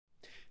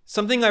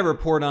Something I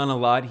report on a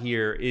lot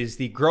here is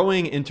the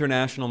growing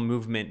international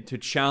movement to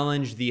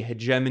challenge the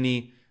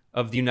hegemony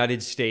of the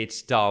United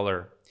States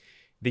dollar.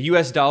 The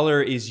US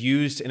dollar is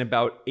used in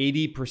about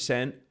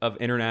 80% of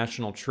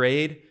international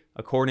trade,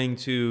 according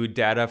to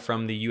data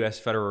from the US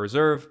Federal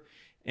Reserve.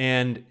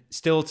 And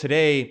still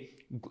today,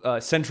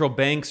 central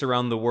banks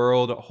around the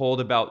world hold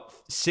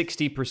about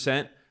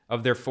 60%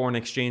 of their foreign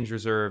exchange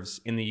reserves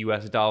in the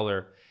US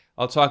dollar.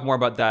 I'll talk more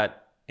about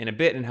that in a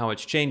bit and how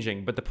it's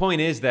changing. But the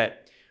point is that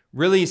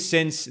really,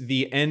 since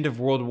the end of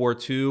World War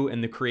II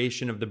and the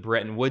creation of the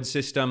Bretton Woods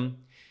system,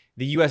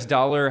 the US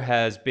dollar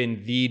has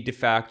been the de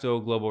facto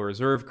global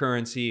reserve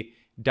currency,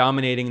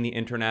 dominating the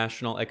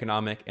international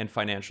economic and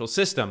financial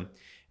system.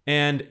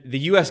 And the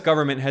US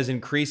government has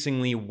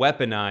increasingly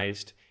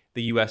weaponized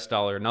the US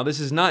dollar. Now, this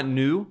is not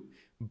new,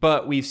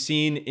 but we've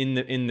seen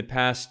in the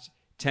past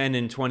 10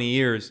 and 20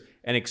 years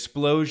an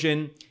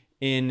explosion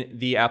in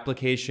the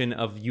application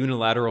of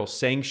unilateral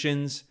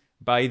sanctions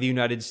by the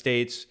United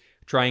States,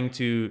 trying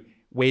to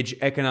wage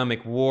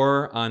economic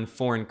war on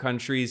foreign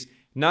countries,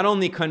 not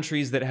only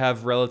countries that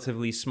have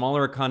relatively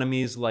smaller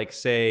economies like,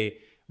 say,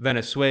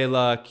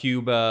 Venezuela,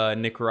 Cuba,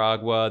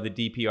 Nicaragua, the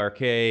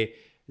DPRK,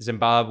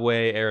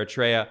 Zimbabwe,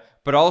 Eritrea,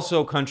 but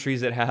also countries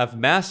that have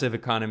massive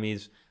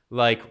economies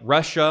like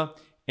Russia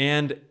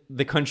and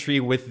the country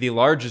with the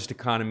largest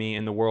economy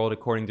in the world,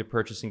 according to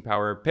purchasing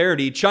power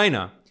parity,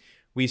 China.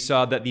 We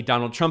saw that the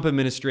Donald Trump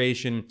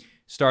administration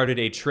started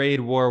a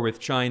trade war with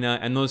China,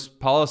 and those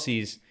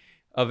policies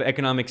of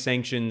economic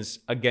sanctions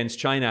against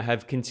China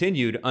have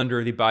continued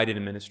under the Biden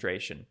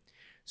administration.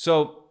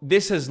 So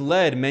this has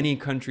led many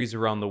countries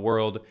around the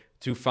world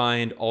to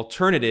find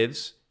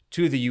alternatives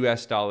to the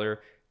US dollar,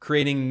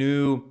 creating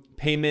new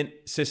payment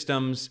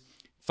systems,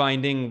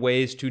 finding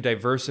ways to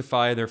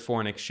diversify their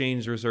foreign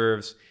exchange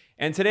reserves.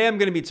 And today I'm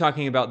going to be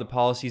talking about the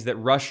policies that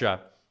Russia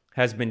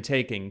has been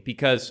taking,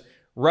 because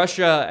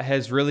Russia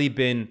has really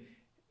been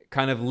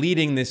kind of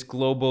leading this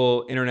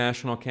global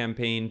international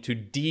campaign to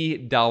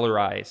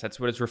de-dollarize. That's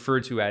what it's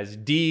referred to as,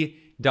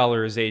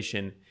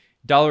 de-dollarization.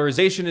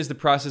 Dollarization is the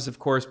process, of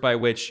course, by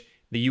which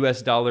the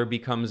US dollar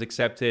becomes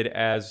accepted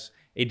as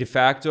a de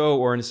facto,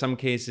 or in some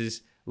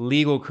cases,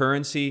 legal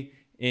currency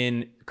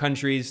in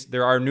countries.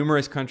 There are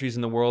numerous countries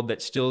in the world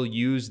that still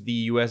use the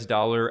US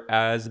dollar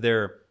as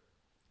their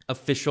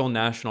official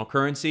national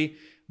currency,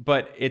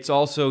 but it's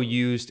also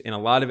used in a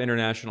lot of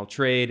international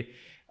trade.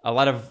 A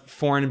lot of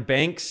foreign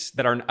banks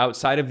that are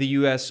outside of the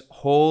US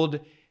hold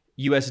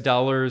US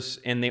dollars,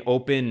 and they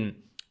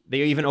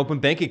even open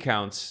bank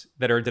accounts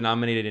that are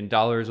denominated in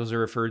dollars. Those are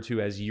referred to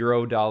as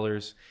euro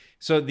dollars.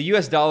 So the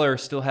US dollar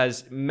still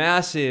has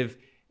massive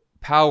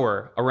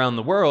power around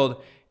the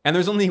world, and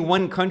there's only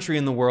one country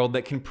in the world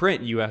that can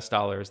print US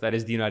dollars, that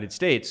is the United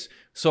States.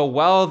 So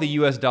while the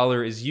US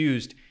dollar is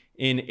used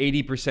in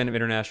 80% of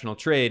international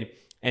trade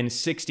and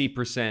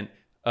 60%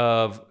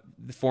 of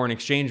the foreign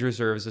exchange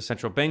reserves of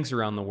central banks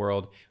around the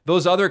world,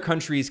 those other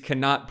countries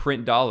cannot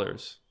print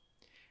dollars,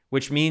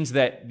 which means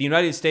that the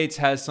United States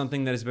has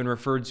something that has been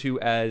referred to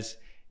as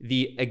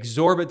the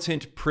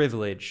exorbitant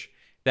privilege.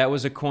 That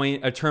was a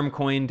term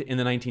coined in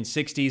the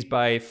 1960s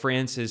by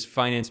France's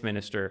finance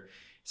minister,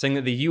 saying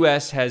that the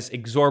US has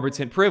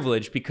exorbitant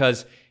privilege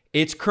because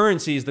its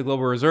currency is the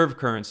global reserve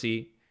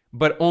currency,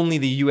 but only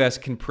the US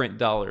can print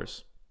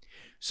dollars.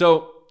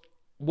 So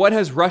what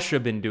has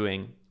Russia been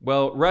doing?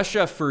 Well,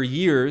 Russia for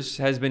years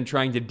has been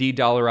trying to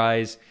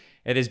de-dollarize.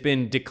 It has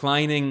been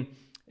diminishing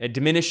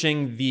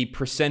the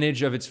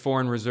percentage of its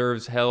foreign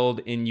reserves held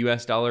in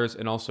US dollars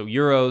and also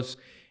euros.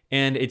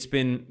 And it's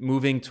been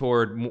moving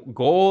toward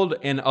gold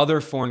and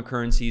other foreign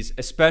currencies,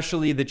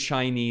 especially the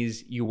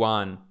Chinese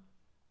yuan.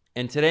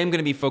 And today I'm going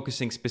to be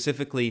focusing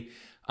specifically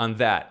on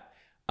that,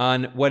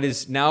 on what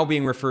is now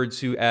being referred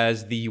to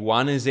as the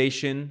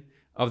yuanization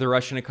of the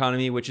Russian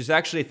economy, which is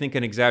actually, I think,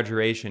 an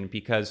exaggeration,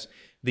 because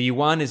the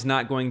yuan is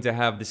not going to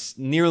have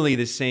nearly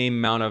the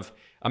same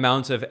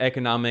amount of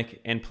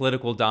economic and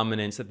political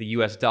dominance that the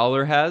US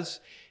dollar has.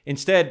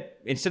 Instead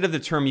of the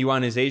term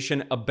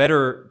yuanization, a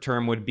better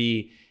term would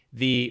be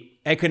the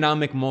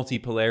economic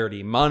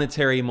multipolarity,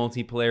 monetary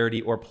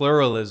multipolarity, or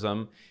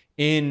pluralism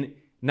in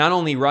not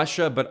only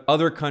Russia, but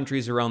other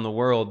countries around the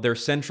world. Their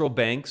central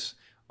banks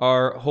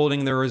are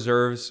holding their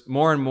reserves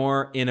more and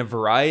more in a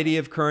variety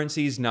of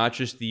currencies, not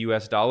just the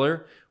US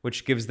dollar,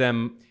 which gives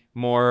them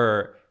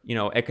more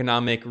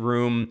economic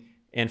room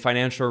and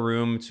financial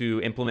room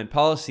to implement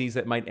policies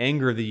that might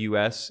anger the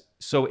US.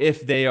 So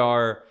if they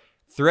are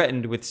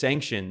threatened with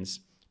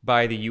sanctions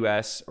by the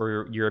US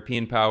or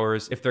European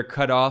powers, if they're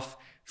cut off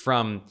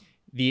from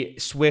the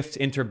SWIFT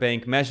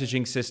interbank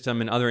messaging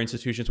system and other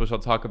institutions, which I'll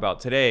talk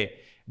about today,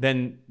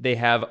 then they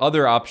have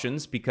other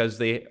options because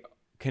they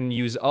can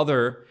use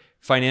other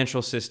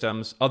financial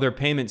systems, other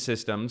payment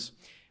systems,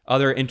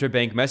 other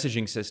interbank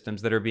messaging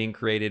systems that are being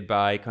created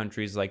by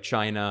countries like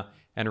China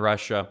and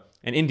Russia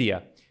and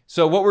India.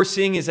 So what we're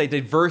seeing is a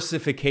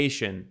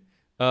diversification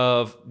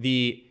of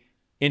the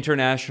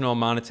international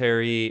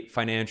monetary,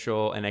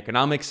 financial, and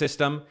economic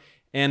system.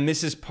 And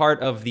this is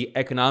part of the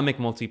economic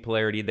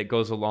multipolarity that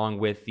goes along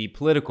with the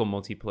political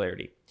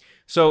multipolarity.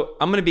 So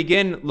I'm going to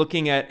begin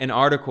looking at an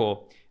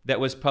article that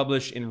was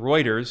published in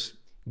Reuters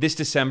this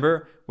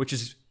December, which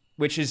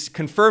is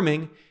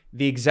confirming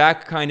the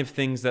exact kind of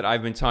things that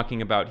I've been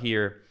talking about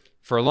here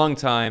for a long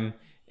time,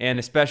 and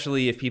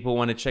especially if people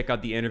want to check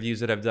out the interviews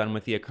that I've done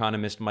with the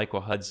economist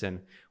Michael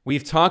Hudson.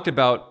 We've talked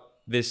about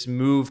this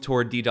move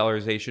toward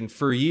de-dollarization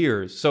for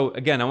years. So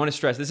again, I want to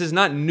stress this is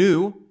not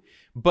new,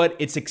 but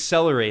it's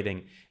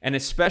accelerating, and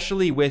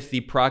especially with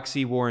the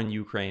proxy war in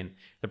Ukraine,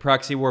 the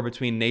proxy war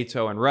between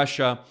NATO and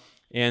Russia,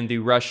 and the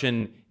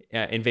Russian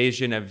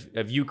invasion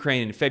of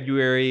Ukraine in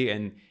February,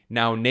 and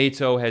now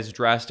NATO has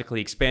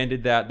drastically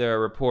expanded that. There are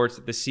reports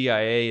that the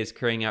CIA is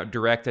carrying out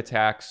direct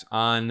attacks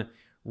on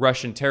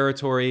Russian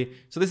territory.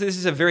 So this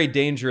is a very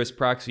dangerous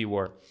proxy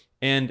war.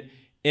 And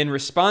in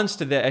response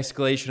to the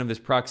escalation of this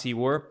proxy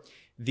war,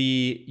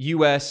 the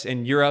US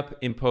and Europe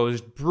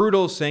imposed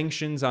brutal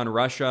sanctions on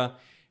Russia.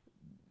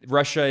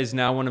 Russia is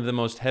now one of the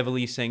most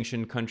heavily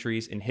sanctioned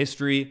countries in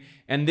history,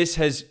 and this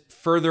has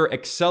further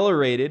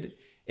accelerated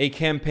a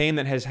campaign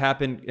that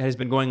has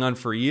been going on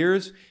for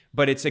years,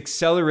 but it's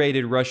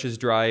accelerated Russia's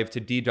drive to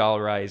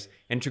de-dollarize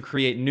and to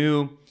create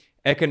new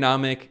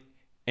economic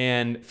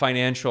and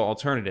financial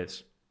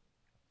alternatives.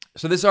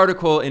 So this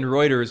article in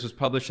Reuters was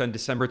published on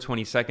December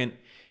 22nd.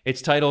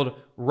 It's titled,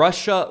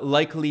 "Russia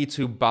Likely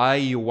to Buy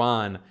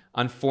Yuan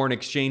on Foreign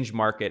Exchange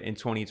Market in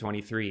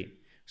 2023.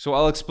 So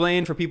I'll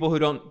explain for people who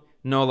don't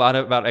know a lot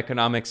about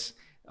economics,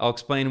 I'll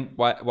explain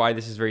why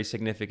this is very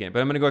significant, but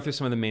I'm going to go through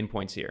some of the main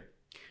points here.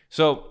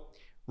 So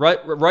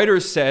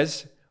Reuters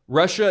says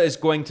Russia is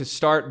going to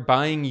start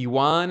buying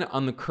yuan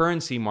on the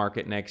currency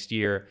market next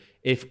year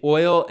if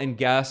oil and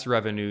gas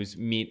revenues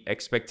meet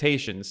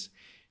expectations.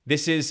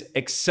 This is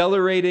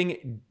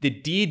accelerating the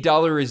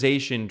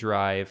de-dollarization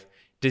drive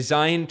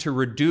designed to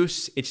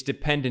reduce its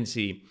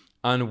dependency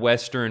on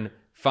Western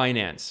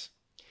finance.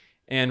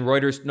 And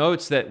Reuters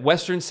notes that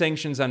Western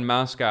sanctions on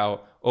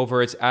Moscow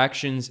over its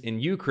actions in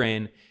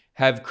Ukraine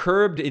have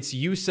curbed its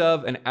use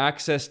of and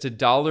access to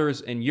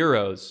dollars and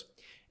euros,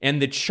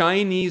 and the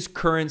Chinese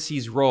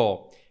currency's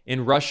role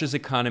in Russia's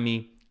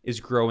economy is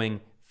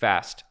growing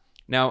fast.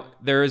 Now,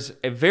 there's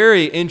a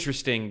very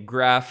interesting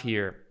graph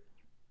here.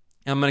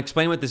 I'm going to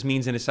explain what this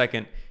means in a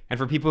second. And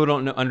for people who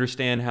don't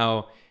understand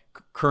how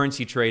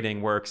currency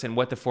trading works and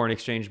what the foreign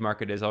exchange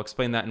market is, I'll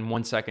explain that in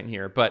 1 second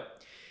here.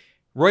 But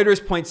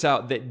Reuters points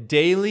out that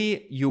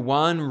daily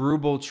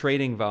yuan-ruble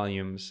trading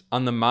volumes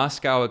on the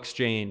Moscow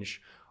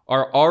exchange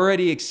are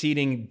already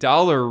exceeding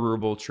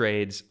dollar-ruble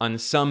trades on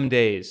some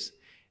days.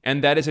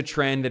 And that is a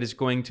trend that is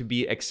going to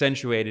be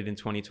accentuated in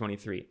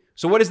 2023.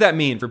 So what does that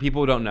mean for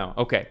people who don't know?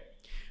 Okay,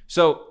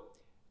 so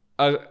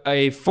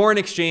a foreign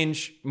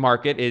exchange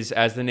market is,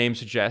 as the name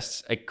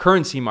suggests, a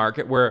currency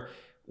market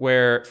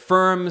where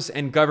firms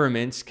and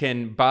governments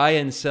can buy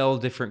and sell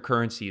different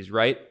currencies,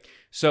 right?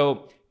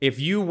 So if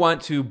you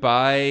want to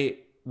buy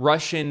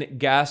Russian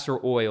gas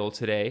or oil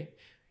today,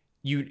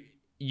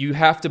 you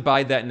have to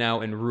buy that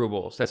now in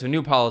rubles. That's a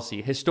new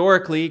policy.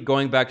 Historically,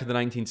 going back to the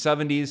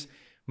 1970s,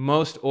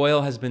 most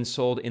oil has been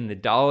sold in the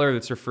dollar.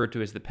 That's referred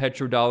to as the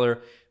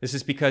petrodollar. This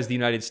is because the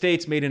United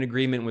States made an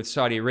agreement with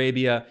Saudi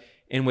Arabia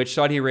in which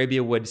Saudi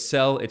Arabia would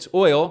sell its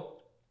oil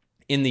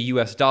in the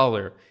US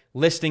dollar,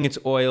 listing its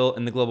oil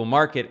in the global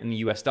market in the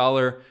US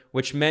dollar,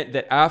 which meant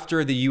that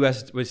after the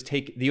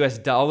US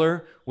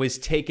dollar was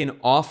taken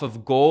off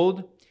of gold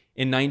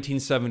in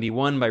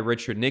 1971 by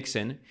Richard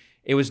Nixon,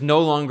 it was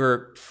no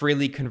longer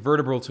freely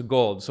convertible to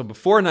gold. So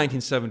before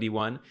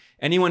 1971,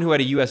 anyone who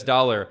had a US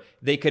dollar,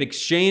 they could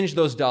exchange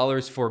those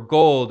dollars for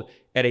gold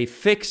at a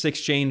fixed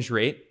exchange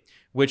rate,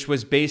 which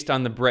was based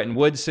on the Bretton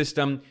Woods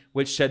system,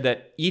 which said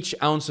that each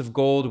ounce of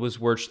gold was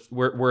worth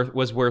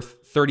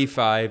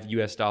 35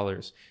 US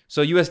dollars.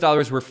 So US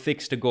dollars were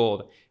fixed to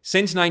gold.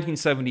 Since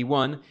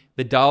 1971,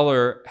 the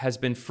dollar has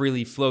been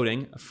freely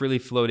floating, a freely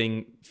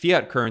floating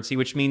fiat currency,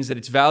 which means that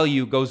its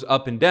value goes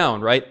up and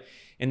down, right,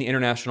 in the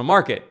international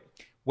market.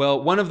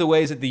 Well, one of the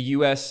ways that the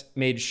US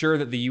made sure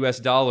that the US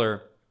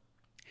dollar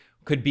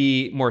could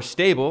be more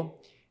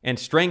stable and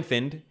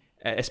strengthened,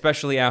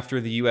 especially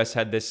after the US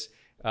had this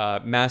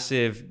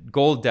massive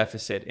gold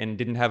deficit and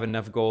didn't have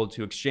enough gold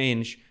to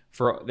exchange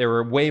for, there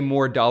were way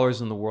more dollars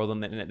in the world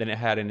than it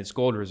had in its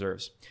gold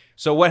reserves.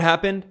 So what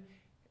happened?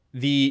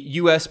 The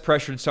US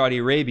pressured Saudi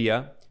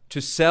Arabia to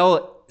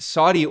sell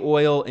Saudi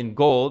oil in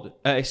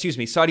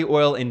Saudi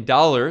oil in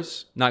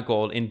dollars, not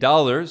gold, in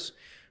dollars,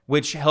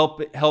 which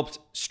helped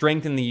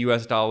strengthen the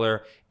US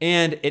dollar,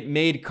 and it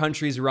made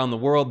countries around the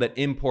world that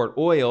import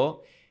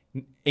oil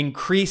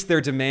increase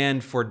their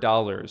demand for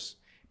dollars.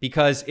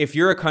 Because if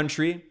you're a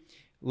country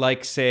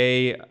like,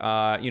 say,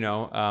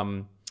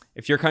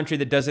 if you're a country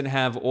that doesn't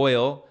have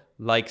oil,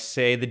 like,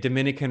 say, the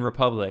Dominican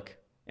Republic,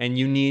 and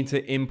you need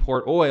to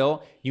import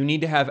oil, you need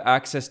to have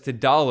access to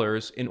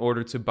dollars in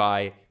order to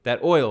buy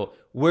that oil.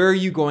 Where are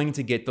you going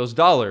to get those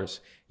dollars?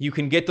 You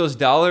can get those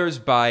dollars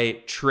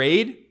by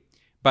trading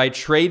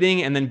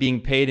and then being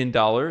paid in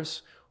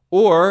dollars,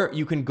 or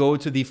you can go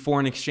to the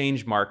foreign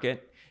exchange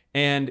market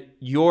and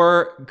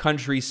your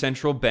country's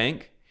central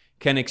bank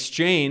can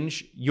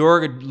exchange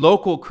your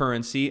local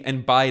currency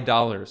and buy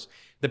dollars.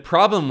 The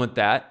problem with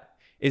that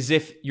is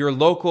if your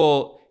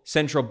local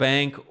central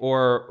bank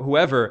or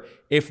whoever,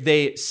 if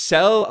they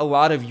sell a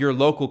lot of your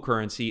local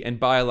currency and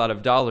buy a lot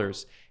of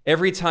dollars,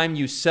 every time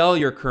you sell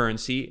your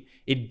currency,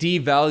 it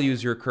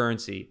devalues your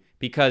currency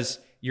because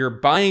you're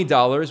buying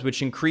dollars,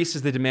 which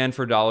increases the demand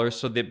for dollars,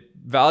 so the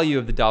value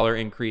of the dollar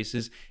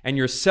increases, and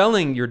you're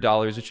selling your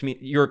dollars, which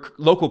means your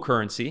local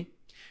currency.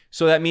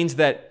 So that means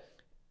that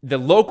the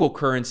local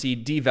currency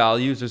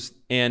devalues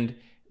and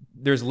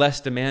there's less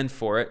demand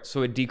for it,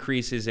 so it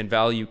decreases in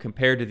value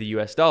compared to the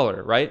US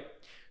dollar, right?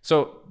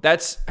 So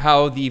that's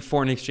how the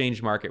foreign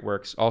exchange market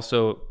works,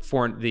 also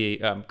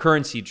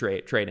currency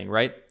trading,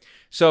 right?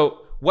 So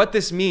what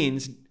this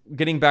means,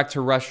 getting back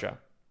to Russia,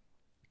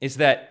 is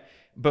that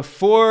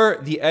before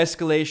the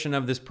escalation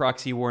of this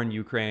proxy war in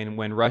Ukraine,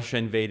 when Russia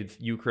invaded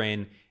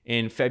Ukraine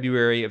in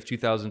February of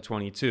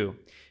 2022,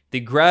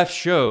 the graph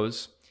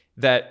shows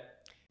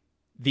that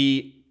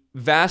the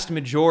vast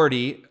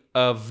majority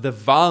of the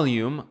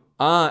volume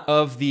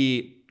of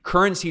the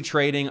currency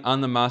trading on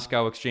the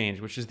Moscow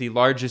exchange, which is the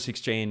largest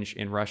exchange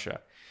in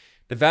Russia,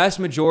 the vast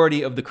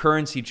majority of the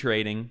currency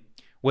trading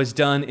was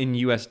done in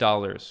US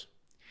dollars.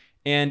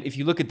 And if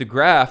you look at the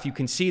graph, you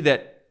can see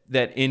that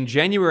in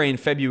January and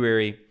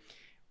February,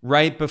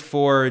 right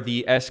before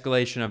the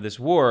escalation of this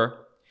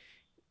war,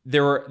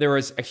 there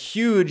was a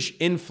huge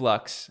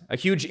influx, a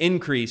huge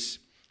increase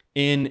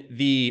in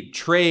the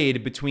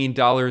trade between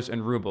dollars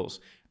and rubles.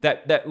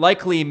 That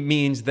likely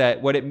means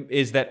that what it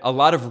is that a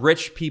lot of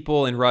rich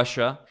people in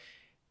Russia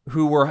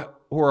who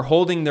were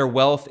holding their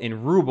wealth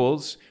in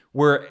rubles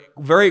were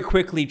very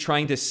quickly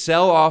trying to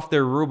sell off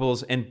their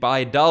rubles and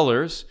buy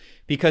dollars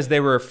because they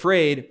were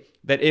afraid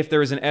that if there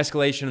was an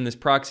escalation in this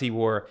proxy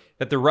war,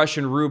 that the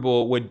Russian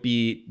ruble would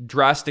be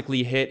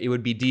drastically hit. It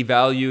would be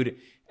devalued.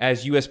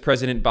 As U.S.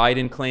 President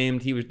Biden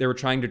claimed, they were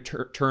trying to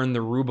turn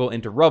the ruble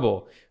into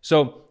rubble.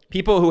 So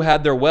people who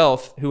had their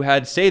wealth, who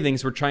had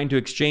savings, were trying to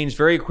exchange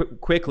very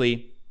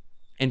quickly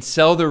and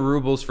sell their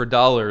rubles for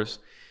dollars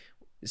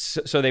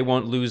so they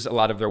won't lose a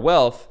lot of their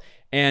wealth.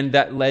 And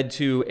that led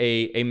to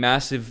a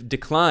massive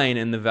decline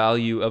in the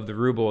value of the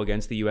ruble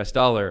against the US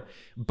dollar.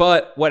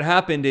 But what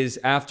happened is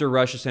after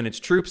Russia sent its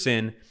troops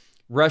in,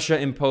 Russia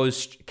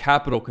imposed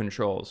capital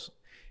controls.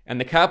 And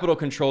the capital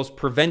controls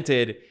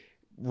prevented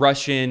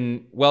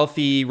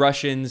wealthy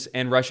Russians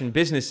and Russian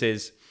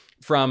businesses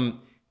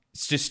from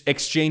just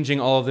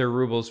exchanging all of their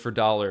rubles for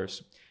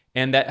dollars.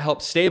 And that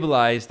helped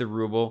stabilize the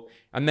ruble.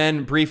 And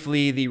then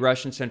briefly, the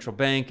Russian central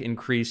bank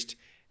increased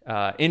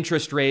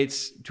interest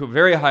rates to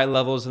very high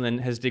levels and then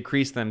has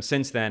decreased them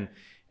since then.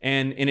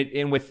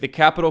 And with the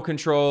capital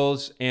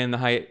controls and the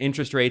high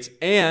interest rates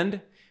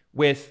and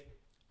with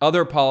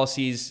other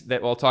policies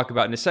that we'll talk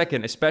about in a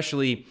second,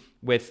 especially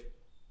with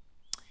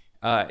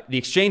the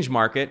exchange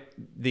market,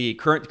 the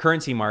current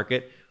currency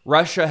market,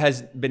 Russia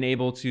has been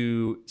able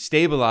to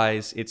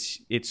stabilize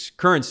its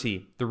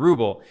currency, the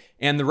ruble.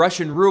 And the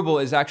Russian ruble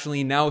is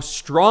actually now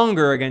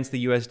stronger against the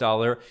US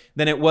dollar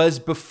than it was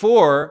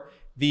before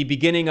the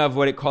beginning of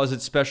what it calls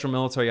its special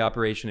military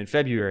operation in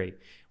February.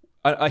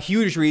 A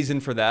huge reason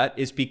for that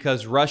is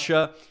because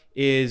Russia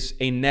is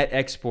a net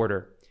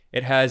exporter.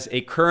 It has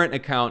a current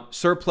account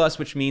surplus,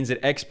 which means it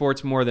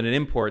exports more than it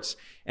imports.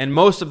 And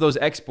most of those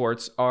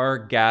exports are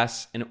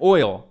gas and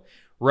oil.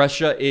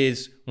 Russia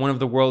is one of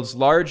the world's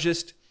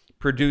largest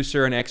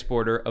producer and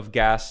exporter of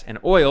gas and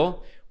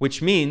oil,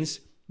 which means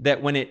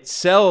that when it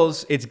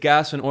sells its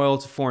gas and oil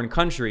to foreign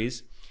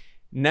countries,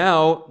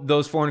 now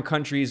those foreign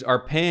countries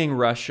are paying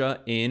Russia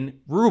in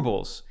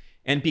rubles.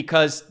 And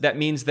because that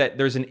means that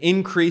there's an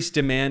increased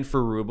demand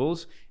for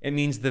rubles, it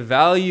means the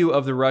value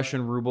of the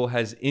Russian ruble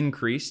has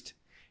increased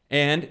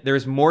and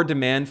there's more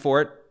demand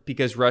for it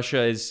because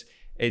Russia is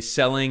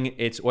selling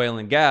its oil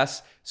and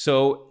gas.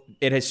 So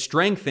it has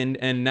strengthened,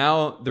 and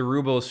now the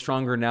ruble is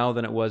stronger now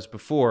than it was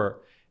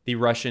before the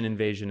Russian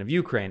invasion of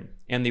Ukraine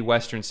and the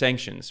Western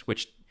sanctions,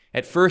 which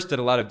at first did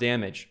a lot of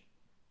damage.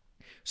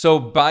 So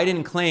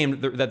Biden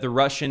claimed that the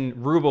Russian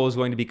ruble is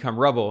going to become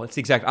rubble. It's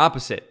the exact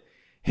opposite.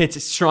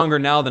 It's stronger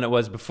now than it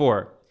was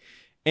before.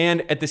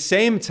 And at the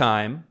same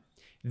time,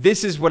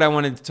 this is what I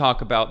wanted to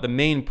talk about, the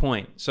main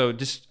point. So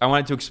I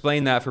wanted to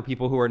explain that for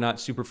people who are not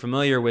super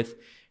familiar with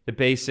the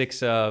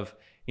basics of,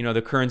 the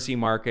currency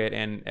market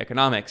and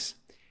economics.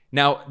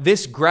 Now,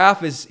 this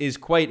graph is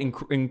quite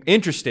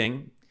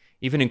interesting,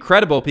 even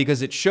incredible,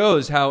 because it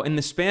shows how in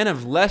the span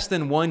of less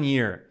than 1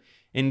 year,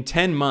 in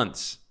 10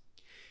 months,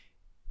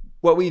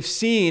 what we've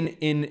seen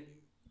in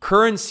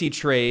currency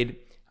trade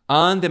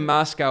on the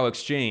Moscow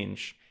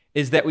exchange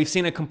is that we've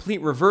seen a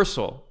complete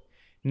reversal.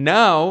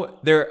 Now,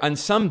 on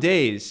some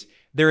days,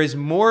 there is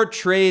more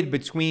trade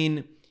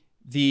between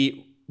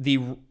the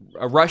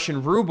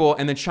Russian ruble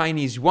and the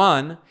Chinese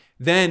yuan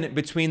than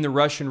between the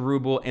Russian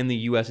ruble and the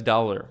US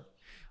dollar.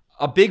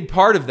 A big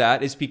part of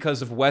that is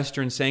because of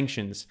Western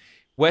sanctions.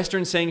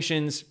 Western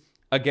sanctions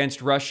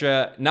against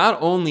Russia not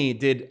only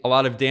did a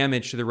lot of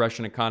damage to the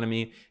Russian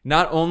economy,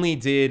 not only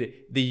did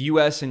the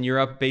US and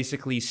Europe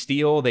basically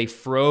steal, they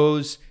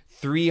froze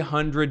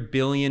 $300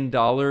 billion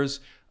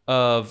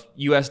of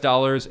US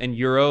dollars and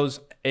euros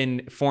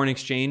in foreign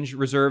exchange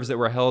reserves that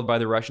were held by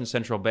the Russian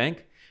central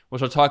bank,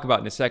 which I'll talk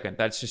about in a second.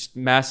 That's just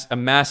a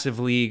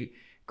massively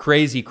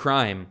crazy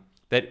crime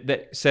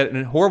that set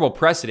a horrible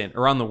precedent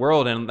around the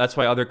world, and that's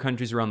why other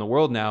countries around the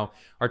world now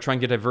are trying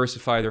to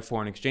diversify their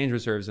foreign exchange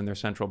reserves in their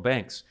central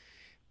banks.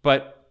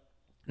 But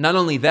not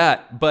only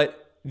that,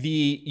 but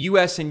the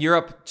US and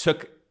Europe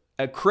took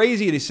a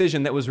crazy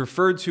decision that was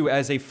referred to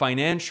as a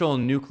financial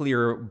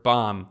nuclear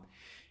bomb,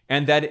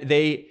 and that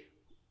they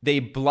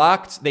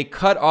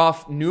cut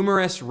off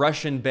numerous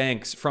Russian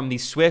banks from the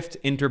SWIFT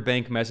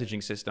interbank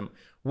messaging system.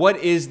 What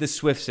is the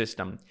SWIFT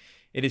system?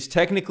 It is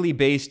technically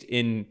based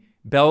in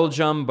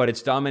Belgium, but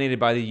it's dominated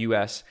by the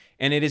US.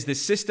 And it is the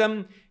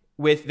system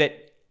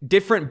that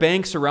different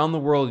banks around the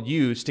world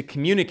use to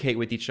communicate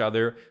with each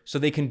other so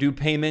they can do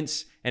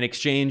payments and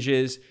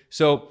exchanges.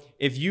 So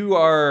if you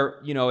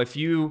are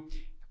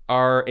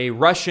a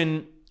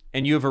Russian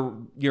and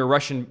you're a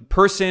Russian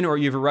person, or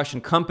you have a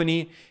Russian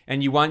company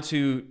and you want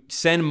to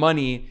send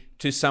money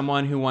to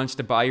someone who wants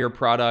to buy your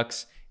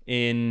products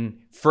in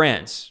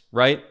France,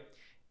 right?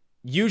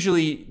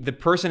 Usually the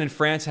person in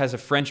France has a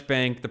French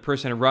bank, the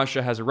person in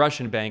Russia has a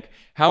Russian bank.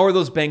 How are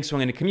those banks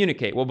going to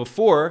communicate? Well,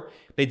 before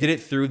they did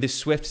it through the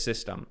SWIFT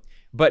system.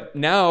 But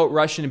now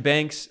Russian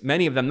banks,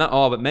 many of them, not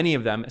all, but many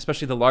of them,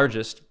 especially the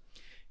largest,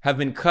 have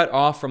been cut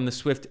off from the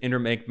SWIFT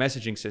interbank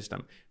messaging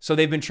system. So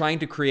they've been trying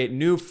to create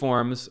new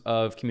forms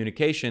of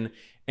communication,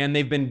 and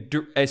they've been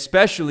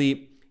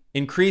especially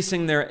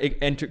increasing their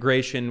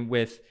integration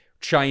with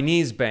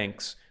Chinese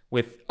banks,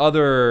 with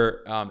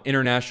other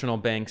international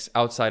banks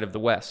outside of the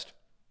West.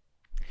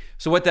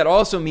 So what that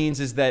also means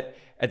is that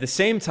at the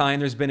same time,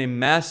 there's been a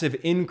massive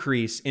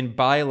increase in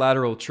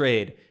bilateral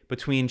trade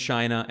between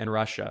China and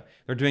Russia.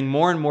 They're doing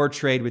more and more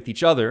trade with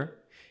each other.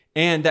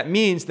 And that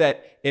means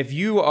that if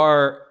you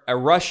are a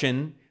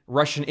Russian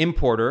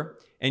importer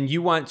and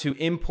you want to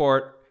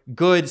import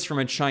goods from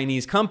a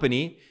Chinese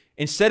company,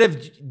 instead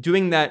of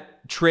doing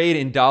that trade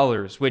in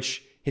dollars,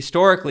 which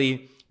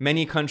historically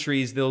many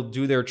countries, they'll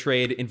do their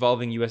trade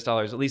involving US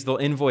dollars. At least they'll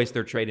invoice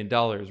their trade in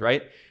dollars,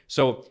 right?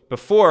 So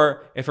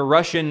before, if a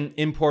Russian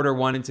importer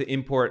wanted to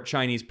import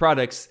Chinese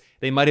products,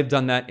 they might have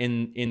done that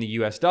in the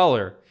US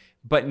dollar.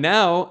 But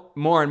now,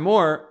 more and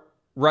more,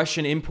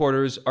 Russian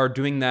importers are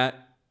doing that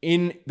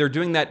they're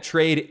doing that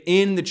trade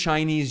in the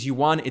Chinese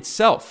yuan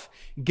itself,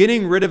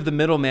 getting rid of the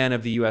middleman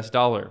of the US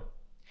dollar.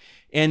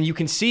 And you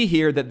can see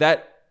here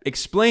that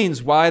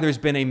explains why there's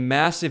been a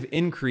massive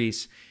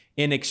increase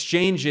in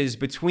exchanges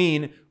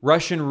between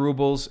Russian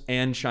rubles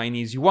and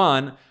Chinese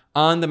yuan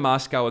on the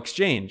Moscow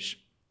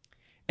exchange.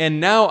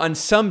 And now on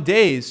some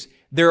days,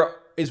 there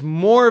is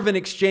more of an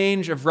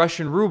exchange of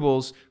Russian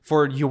rubles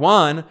for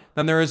yuan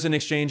than there is an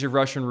exchange of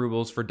Russian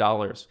rubles for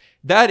dollars.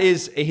 That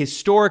is a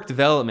historic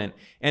development.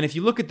 And if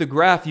you look at the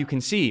graph, you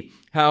can see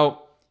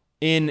how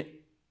in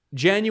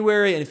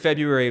January and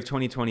February of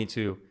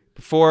 2022,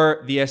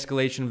 before the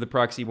escalation of the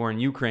proxy war in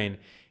Ukraine,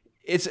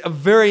 it's a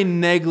very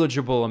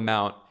negligible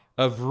amount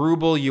of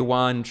ruble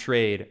yuan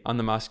trade on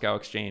the Moscow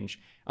exchange.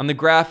 On the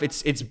graph,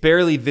 it's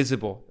barely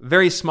visible,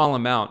 very small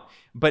amount.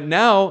 But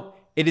now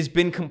it has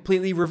been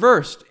completely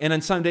reversed. And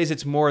on some days,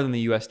 it's more than the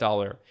US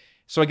dollar.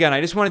 So again,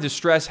 I just wanted to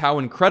stress how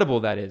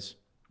incredible that is.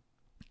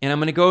 And I'm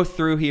going to go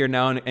through here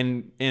now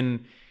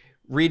and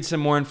read some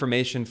more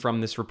information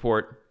from this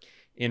report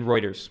in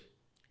Reuters.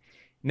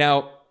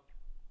 Now,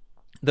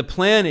 the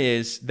plan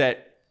is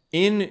that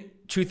in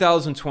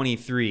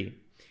 2023,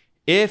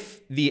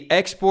 if the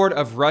export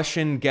of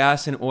Russian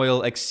gas and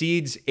oil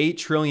exceeds 8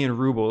 trillion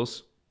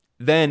rubles,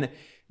 then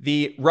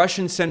the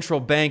Russian central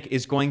bank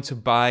is going to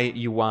buy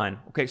yuan.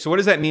 Okay, so what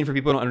does that mean for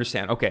people who don't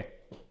understand? Okay,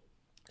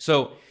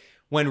 so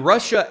when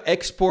Russia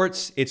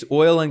exports its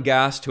oil and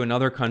gas to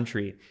another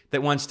country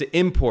that wants to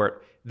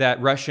import that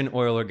Russian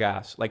oil or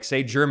gas, like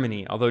say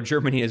Germany, although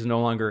Germany is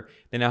no longer,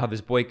 they now have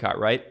this boycott,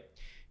 right?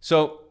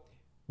 So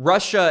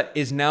Russia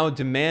is now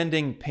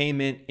demanding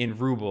payment in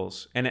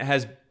rubles, and it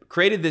has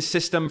created this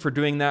system for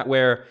doing that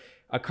where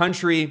a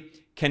country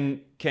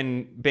can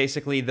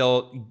basically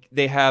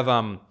they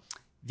have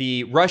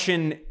the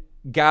Russian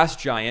gas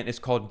giant is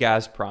called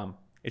Gazprom.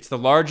 It's the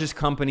largest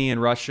company in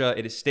Russia.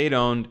 It is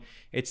state-owned.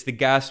 It's the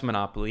gas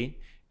monopoly.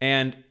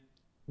 And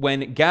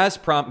when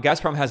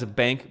Gazprom has a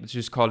bank, which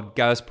is called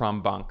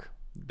Gazprom Bank.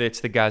 It's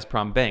the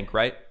Gazprom Bank,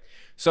 right?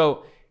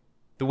 So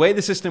the way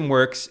the system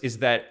works is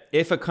that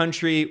if a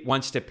country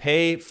wants to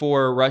pay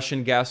for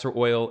Russian gas or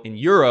oil in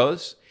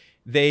euros,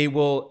 they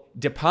will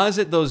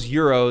deposit those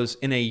euros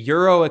in a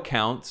euro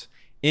account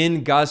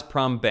in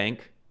Gazprom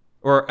Bank,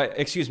 or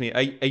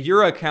a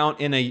euro account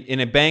in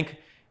a bank,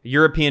 a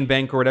European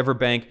bank or whatever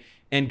bank,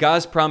 and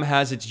Gazprom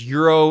has its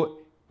euro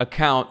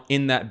account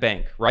in that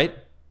bank, right?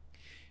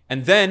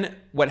 And then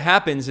what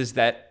happens is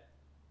that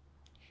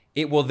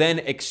Gazprom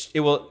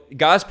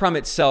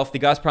itself, the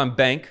Gazprom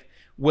Bank,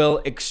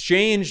 will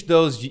exchange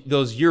those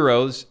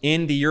euros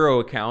in the euro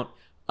account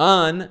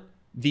on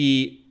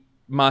the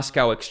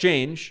Moscow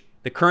exchange,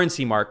 the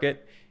currency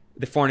market,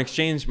 the foreign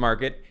exchange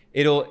market.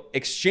 It'll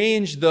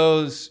exchange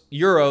those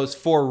euros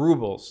for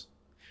rubles.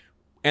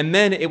 And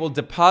then it will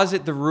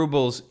deposit the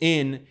rubles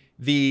in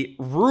the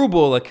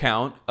ruble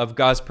account of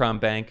Gazprom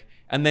Bank,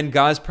 and then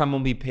Gazprom will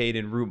be paid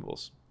in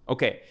rubles.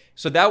 Okay,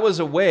 so that was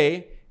a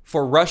way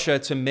for Russia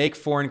to make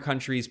foreign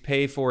countries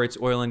pay for its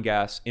oil and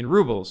gas in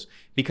rubles,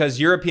 because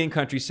European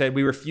countries said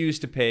we refuse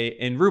to pay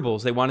in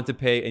rubles. They wanted to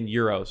pay in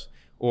euros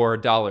or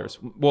dollars.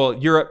 Well,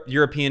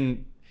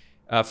 European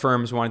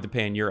firms wanted to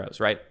pay in euros,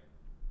 right?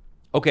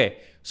 Okay,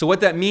 so what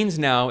that means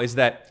now is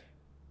that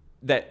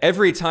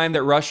every time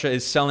that Russia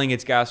is selling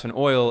its gas and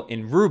oil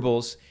in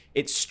rubles,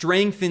 it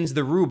strengthens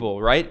the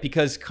ruble, right?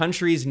 Because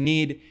countries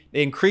it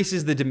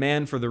increases the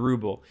demand for the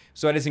ruble.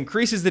 So as it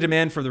increases the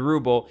demand for the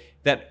ruble,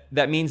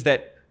 that means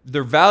that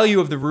the value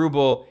of the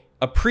ruble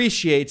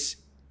appreciates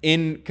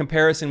in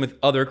comparison with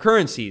other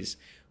currencies.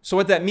 So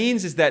what that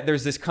means is that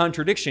there's this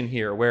contradiction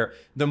here where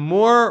the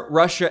more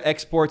Russia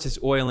exports its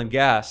oil and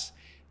gas,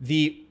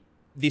 the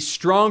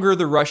stronger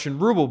the Russian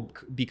ruble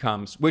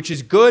becomes, which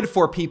is good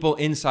for people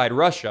inside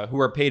Russia who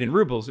are paid in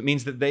rubles. It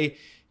means that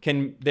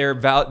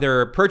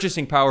their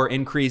purchasing power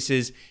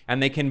increases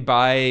and they can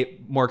buy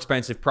more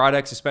expensive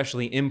products,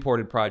 especially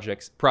imported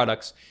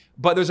products.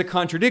 But there's a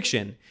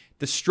contradiction.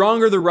 The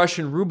stronger the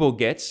Russian ruble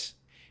gets,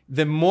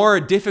 the more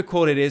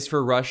difficult it is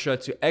for Russia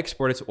to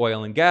export its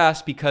oil and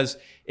gas, because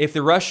if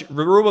the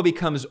ruble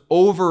becomes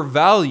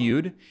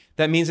overvalued,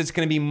 that means it's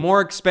going to be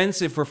more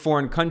expensive for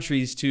foreign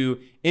countries to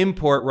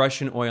import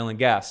Russian oil and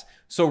gas.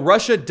 So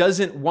Russia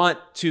doesn't want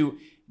the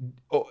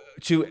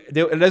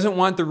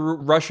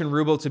Russian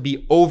ruble to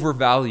be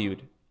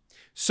overvalued.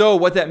 So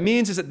what that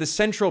means is that the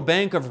central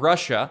bank of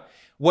Russia,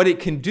 what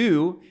it can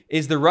do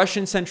is the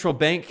Russian central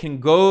bank can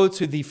go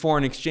to the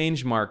foreign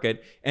exchange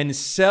market and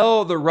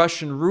sell the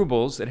Russian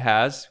rubles it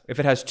has, if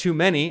it has too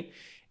many,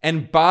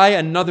 and buy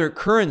another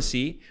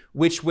currency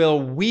which will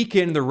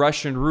weaken the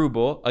Russian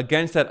ruble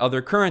against that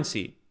other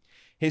currency.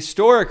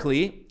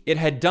 Historically, it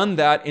had done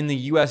that in the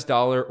US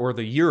dollar or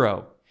the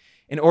euro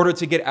in order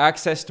to get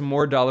access to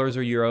more dollars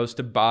or euros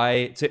to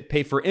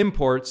pay for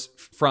imports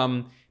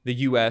from the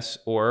US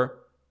or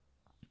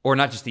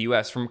not just the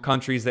US, from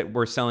countries that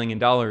were selling in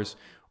dollars,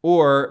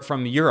 or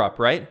from Europe,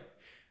 right?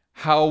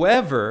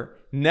 However,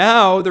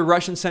 now the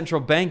Russian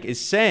central bank is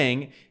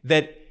saying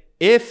that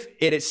if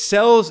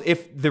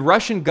the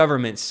Russian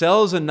government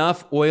sells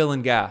enough oil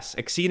and gas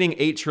exceeding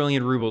 8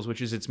 trillion rubles,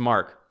 which is its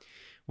mark,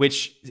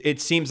 which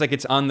it seems like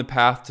it's on the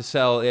path to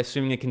sell,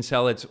 assuming it can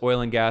sell its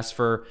oil and gas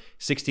for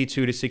 $62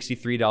 to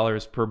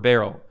 $63 per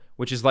barrel,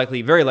 which is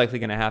very likely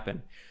going to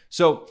happen.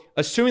 So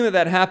assuming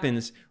that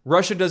happens,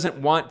 Russia doesn't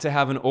want to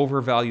have an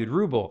overvalued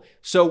ruble.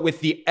 So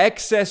with the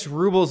excess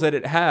rubles that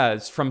it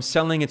has from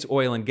selling its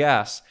oil and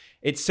gas,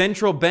 its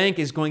central bank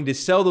is going to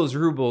sell those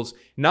rubles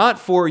not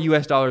for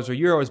US dollars or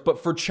euros,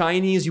 but for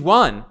Chinese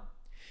yuan.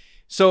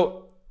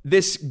 So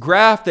this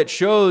graph that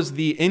shows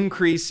the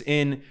increase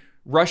in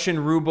Russian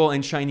ruble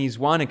and Chinese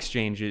yuan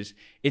exchanges,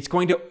 it's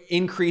going to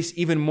increase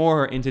even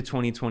more into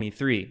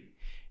 2023.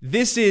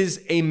 This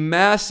is a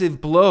massive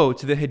blow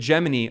to the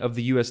hegemony of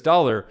the US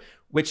dollar,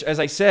 which, as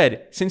I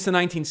said, since the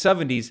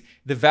 1970s,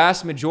 the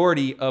vast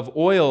majority of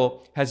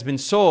oil has been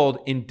sold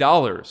in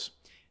dollars.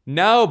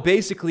 Now,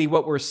 basically,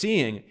 what we're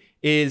seeing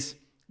is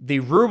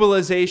the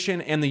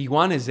rubleization and the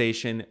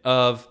yuanization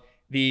of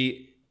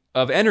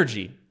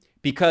energy.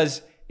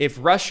 Because if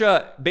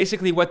Russia,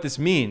 basically what this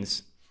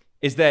means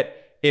is that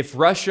if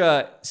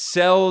Russia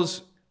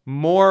sells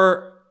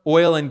more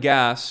oil and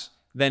gas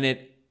than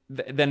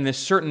a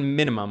certain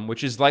minimum,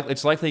 which is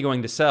it's likely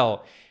going to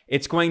sell,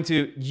 it's going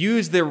to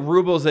use the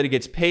rubles that it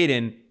gets paid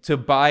in to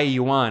buy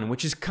yuan,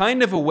 which is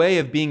kind of a way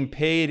of being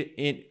paid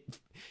in.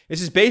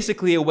 This is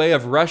basically a way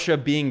of Russia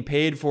being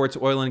paid for its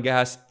oil and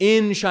gas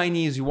in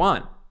Chinese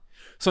yuan.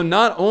 So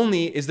not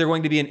only is there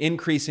going to be an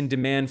increase in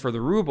demand for the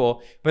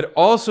ruble, but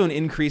also an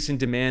increase in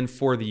demand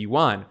for the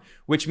yuan,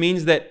 which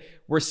means that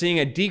we're seeing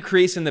a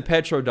decrease in the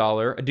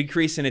petrodollar, a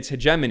decrease in its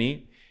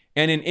hegemony,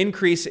 and an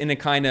increase in a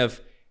kind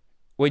of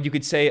what you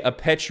could say a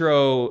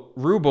petro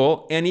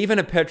ruble and even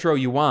a petro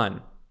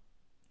yuan.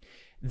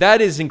 That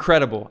is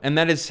incredible, and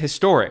that is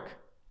historic.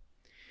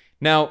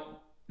 Now,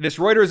 this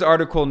Reuters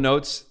article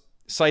notes,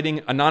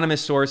 citing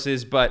anonymous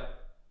sources,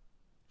 but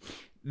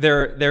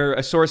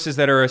they're sources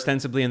that are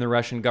ostensibly in the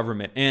Russian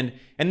government. And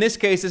in this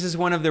case, this is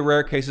one of the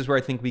rare cases where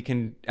I think we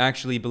can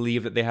actually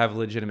believe that they have a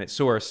legitimate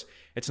source.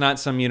 It's not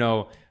some,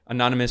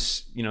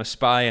 anonymous,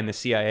 spy in the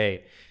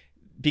CIA.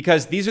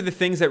 Because these are the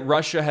things that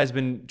Russia has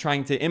been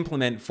trying to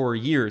implement for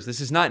years. This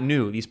is not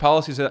new. These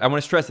policies, I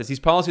want to stress this, these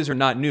policies are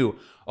not new,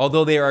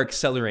 although they are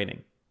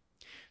accelerating.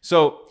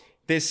 So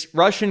this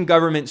Russian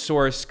government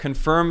source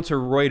confirmed to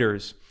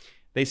Reuters,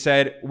 they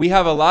said, we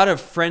have a lot of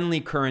friendly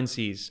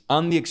currencies.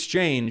 On the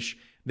exchange,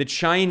 the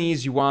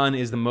Chinese yuan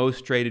is the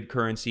most traded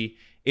currency.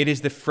 It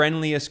is the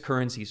friendliest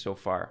currency so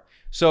far.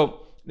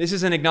 So this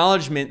is an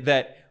acknowledgement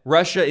that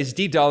Russia is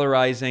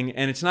de-dollarizing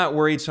and it's not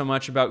worried so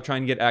much about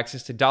trying to get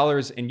access to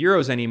dollars and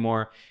euros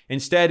anymore.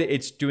 Instead,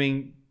 it's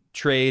doing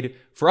trade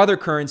for other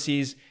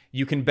currencies.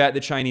 You can bet the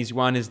Chinese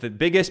yuan is the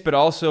biggest, but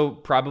also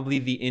probably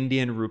the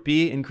Indian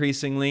rupee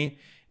increasingly,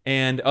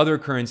 and other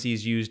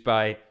currencies used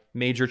by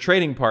major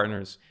trading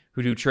partners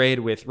who do trade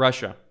with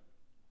Russia,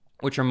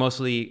 which are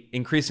mostly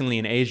increasingly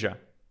in Asia.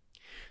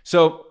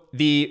 So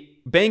the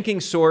banking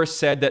source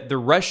said that the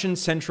Russian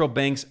central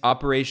bank's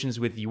operations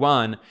with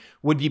yuan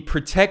would be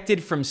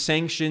protected from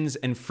sanctions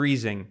and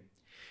freezing.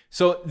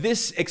 So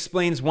this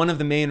explains one of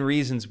the main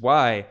reasons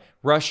why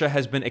Russia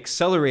has been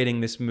accelerating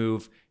this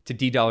move to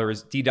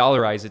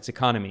de-dollarize its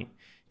economy.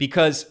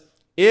 Because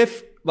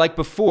if, like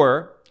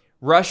before,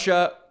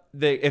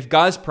 if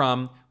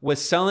Gazprom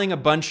was selling a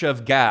bunch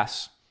of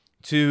gas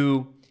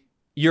to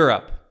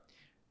Europe,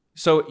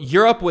 so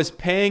Europe was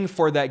paying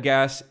for that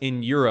gas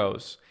in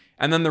euros,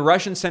 and then the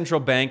Russian central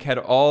bank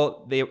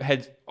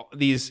had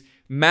these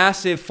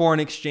massive foreign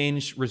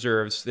exchange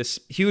reserves, this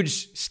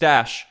huge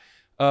stash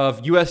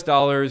of US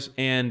dollars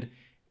and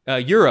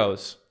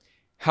euros.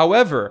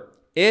 However,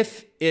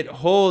 if it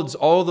holds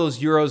all those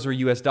euros or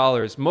US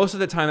dollars, most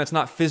of the time that's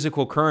not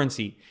physical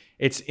currency.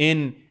 It's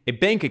in a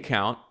bank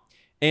account.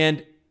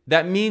 And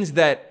that means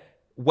that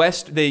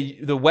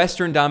the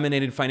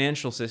Western-dominated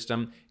financial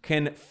system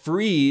can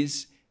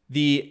freeze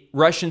the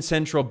Russian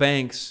central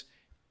bank's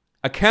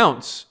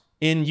accounts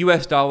in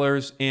US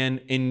dollars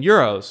and in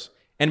euros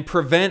and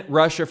prevent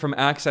Russia from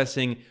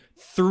accessing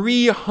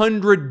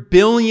 $300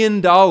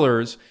 billion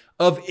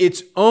of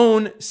its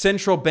own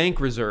central bank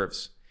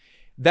reserves.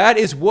 That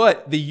is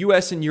what the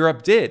US and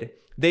Europe did.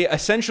 They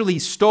essentially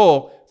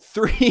stole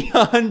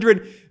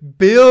 $300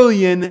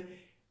 billion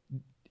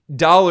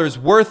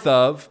worth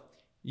of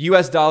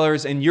US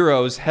dollars and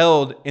euros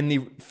held in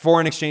the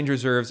foreign exchange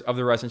reserves of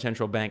the Russian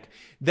central bank.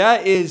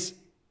 That is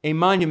a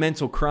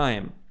monumental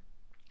crime.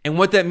 And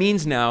what that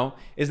means now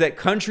is that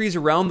countries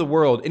around the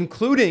world,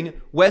 including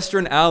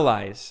Western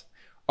allies,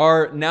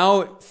 are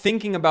now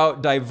thinking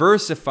about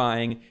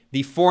diversifying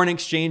the foreign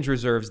exchange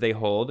reserves they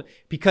hold,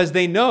 because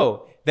they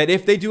know that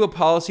if they do a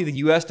policy the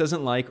US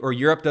doesn't like or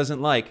Europe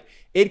doesn't like,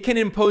 it can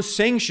impose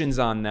sanctions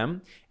on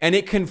them and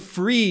it can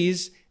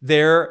freeze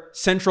their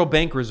central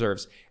bank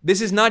reserves.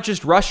 This is not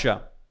just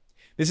Russia.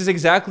 This is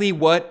exactly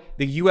what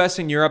the US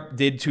and Europe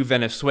did to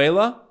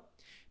Venezuela.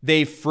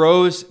 They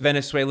froze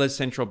Venezuela's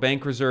central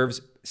bank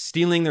reserves,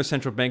 stealing their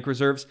central bank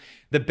reserves.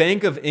 The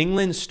Bank of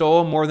England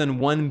stole more than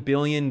 $1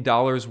 billion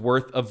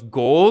worth of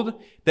gold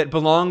that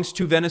belongs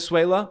to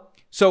Venezuela.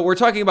 So we're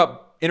talking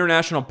about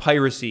international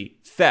piracy,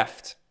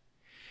 theft.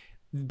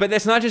 But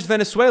that's not just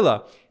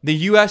Venezuela. The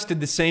US did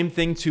the same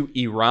thing to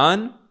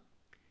Iran,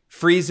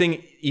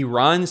 freezing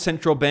Iran's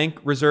central bank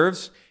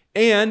reserves,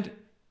 and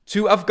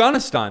to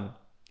Afghanistan,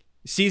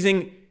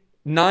 seizing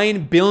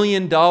 $9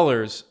 billion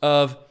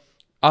of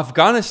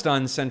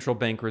Afghanistan's central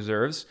bank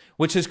reserves,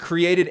 which has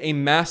created a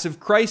massive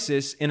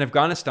crisis in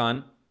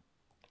Afghanistan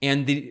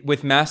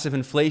with massive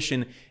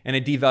inflation and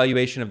a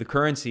devaluation of the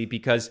currency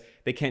because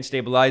they can't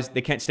stabilize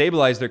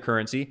their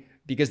currency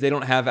because they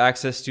don't have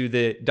access to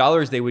the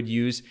dollars they would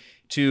use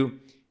to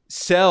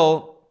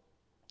sell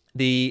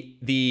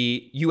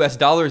the US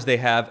dollars they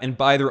have and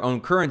buy their own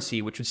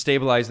currency, which would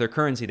stabilize their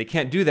currency. They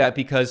can't do that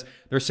because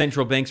their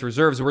central bank's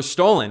reserves were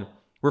stolen,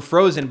 were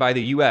frozen by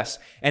the US.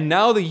 And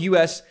now the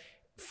US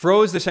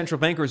froze the central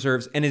bank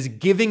reserves and is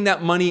giving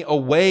that money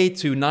away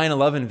to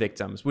 9/11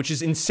 victims, which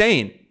is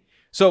insane.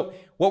 So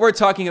what we're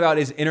talking about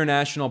is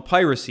international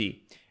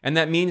piracy. And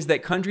that means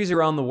that countries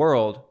around the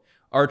world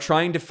are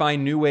trying to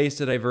find new ways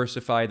to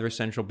diversify their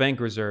central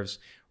bank reserves.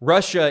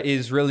 Russia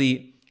is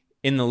really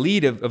in the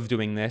lead of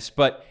doing this,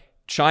 but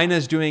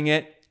China's doing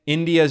it,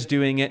 India's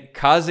doing it,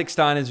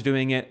 Kazakhstan is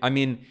doing it. I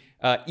mean,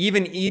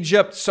 even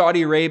Egypt,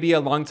 Saudi Arabia,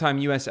 longtime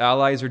U.S.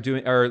 allies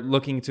are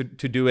looking to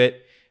do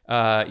it.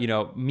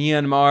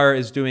 Myanmar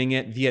is doing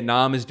it,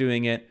 Vietnam is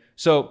doing it.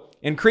 So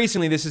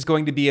increasingly, this is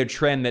going to be a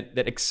trend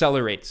that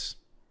accelerates.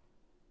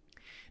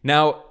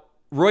 Now,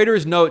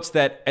 Reuters notes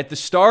that at the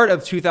start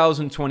of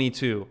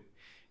 2022,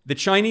 the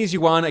Chinese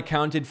yuan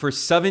accounted for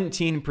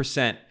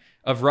 17%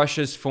 of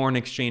Russia's foreign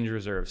exchange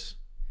reserves.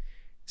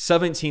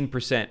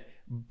 17%.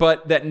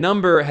 But that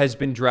number has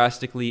been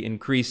drastically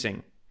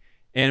increasing.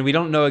 And we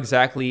don't know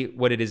exactly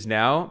what it is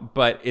now,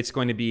 but it's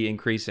going to be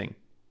increasing.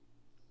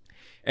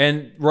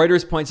 And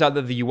Reuters points out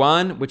that the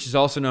yuan, which is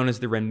also known as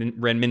the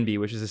renminbi,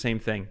 which is the same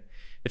thing,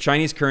 the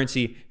Chinese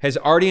currency, has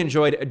already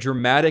enjoyed a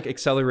dramatic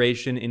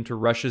acceleration into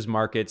Russia's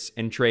markets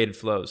and trade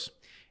flows.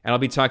 And I'll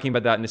be talking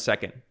about that in a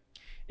second.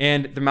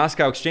 And the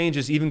Moscow Exchange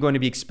is even going to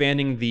be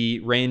expanding the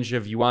range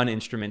of yuan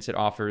instruments it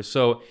offers.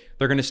 So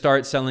they're going to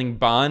start selling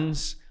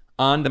bonds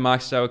on the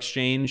Moscow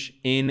Exchange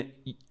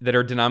that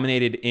are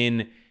denominated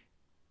in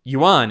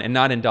yuan and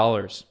not in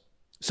dollars.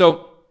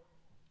 So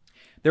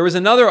there was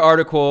another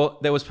article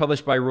that was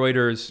published by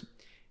Reuters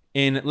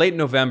in late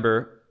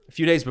November, a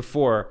few days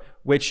before,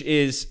 which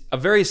is a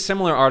very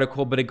similar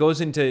article, but it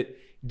goes into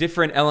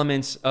different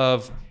elements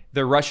of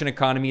the Russian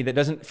economy that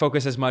doesn't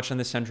focus as much on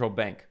the central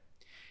bank.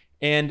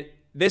 And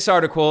this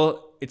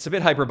article, it's a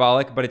bit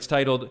hyperbolic, but it's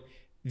titled,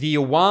 "The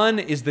Yuan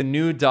is the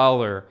New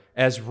Dollar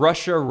as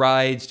Russia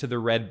Rides to the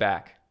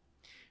Redback."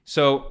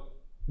 So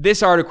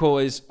this article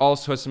is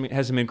also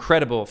has some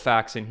incredible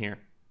facts in here.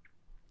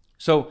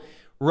 So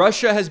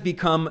Russia has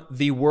become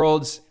the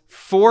world's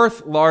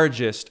fourth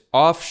largest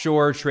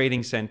offshore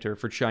trading center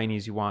for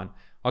Chinese yuan.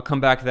 I'll come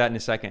back to that in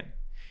a second.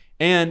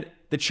 And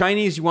the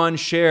Chinese yuan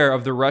share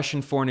of the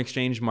Russian foreign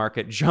exchange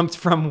market jumped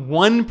from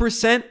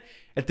 1%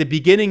 at the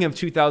beginning of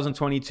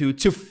 2022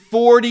 to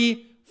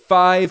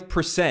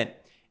 45%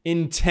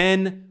 in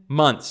 10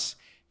 months.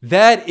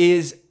 That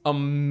is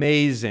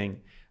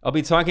amazing. I'll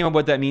be talking about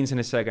what that means in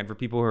a second for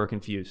people who are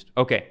confused.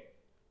 Okay.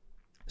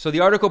 So the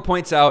article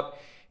points out,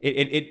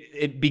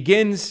 it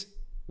begins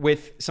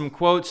with some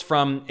quotes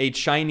from a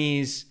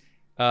Chinese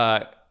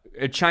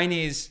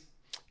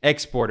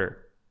exporter,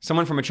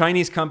 someone from a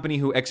Chinese company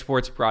who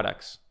exports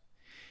products.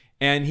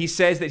 And he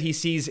says that he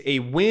sees a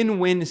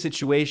win-win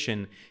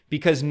situation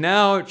because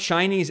now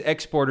Chinese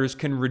exporters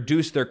can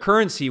reduce their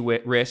currency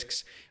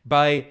risks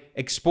by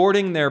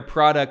exporting their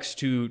products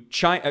to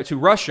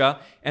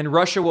Russia, and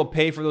Russia will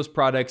pay for those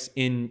products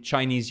in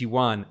Chinese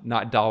yuan,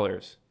 not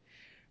dollars.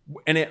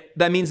 And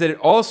that means that it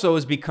also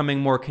is becoming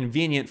more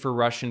convenient for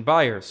Russian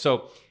buyers.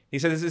 So he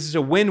said this is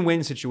a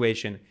win-win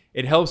situation.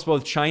 It helps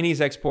both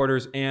Chinese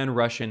exporters and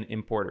Russian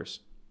importers.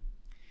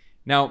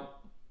 Now,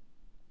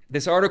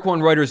 this article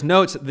in Reuters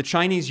notes that the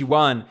Chinese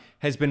yuan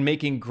has been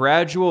making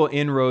gradual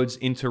inroads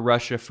into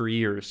Russia for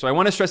years. So I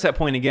want to stress that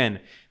point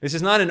again. This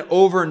is not an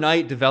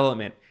overnight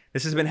development.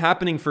 This has been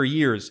happening for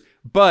years.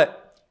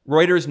 But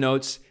Reuters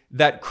notes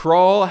that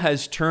crawl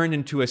has turned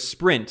into a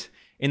sprint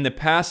in the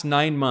past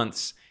 9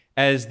 months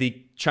as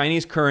the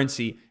Chinese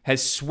currency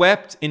has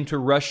swept into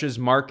Russia's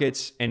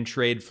markets and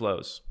trade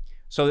flows.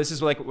 So this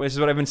is what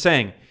I've been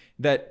saying,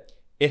 that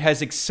it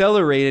has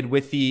accelerated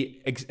with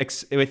the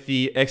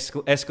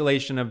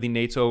escalation of the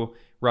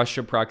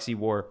NATO-Russia proxy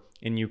war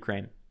in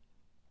Ukraine.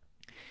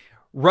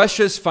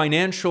 Russia's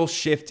financial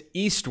shift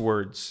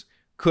eastwards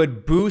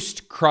could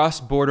boost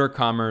cross-border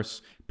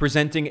commerce,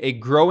 presenting a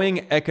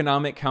growing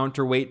economic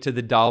counterweight to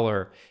the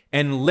dollar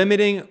and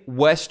limiting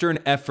Western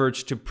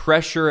efforts to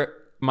pressure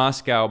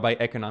Moscow by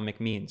economic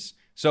means.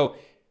 So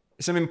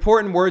some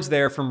important words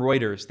there from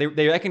Reuters.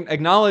 They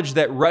acknowledge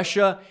that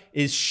Russia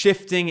is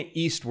shifting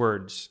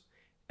eastwards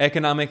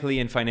economically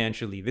and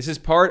financially. This is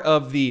part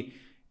of the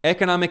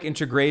economic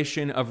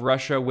integration of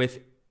Russia with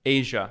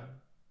Asia.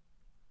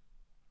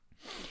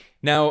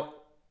 Now,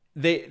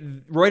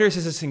 Reuters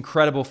has this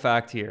incredible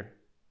fact here.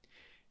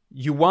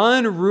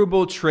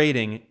 Yuan-ruble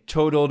trading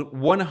totaled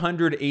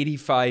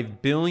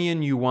 185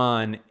 billion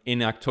yuan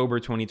in October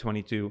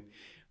 2022,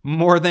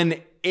 more than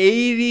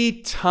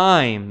 80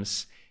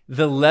 times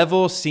the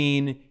level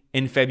seen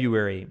in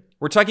February.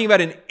 We're talking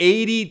about an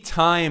 80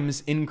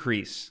 times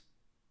increase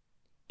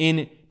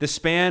in the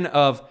span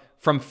of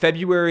from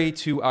February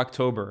to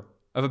October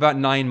of about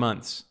 9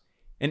 months.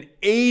 An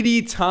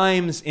 80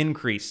 times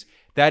increase.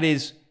 That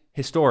is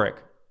historic.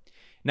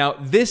 Now,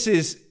 this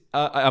is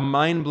a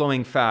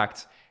mind-blowing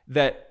fact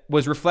that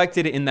was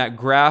reflected in that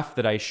graph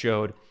that I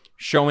showed,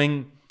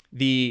 showing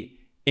the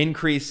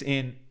increase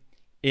in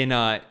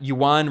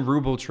yuan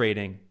ruble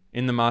trading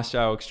in the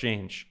Moscow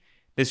exchange.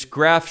 This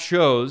graph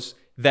shows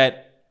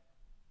that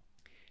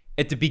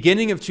at the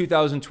beginning of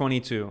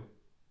 2022,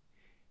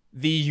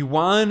 the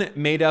yuan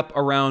made up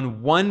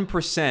around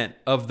 1%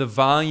 of the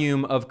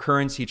volume of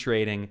currency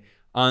trading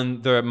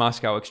on the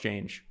Moscow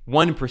exchange.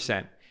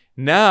 1%.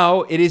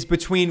 Now it is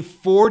between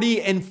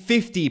 40 and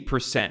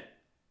 50%.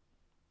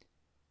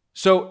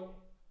 So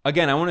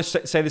again, I want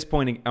to say this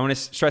point. I want to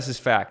stress this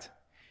fact.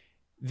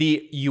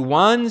 The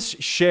yuan's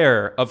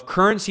share of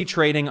currency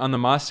trading on the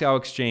Moscow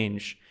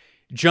exchange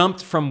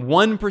jumped from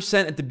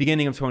 1% at the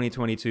beginning of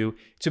 2022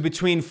 to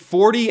between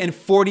 40 and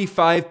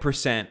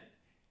 45%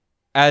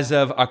 as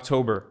of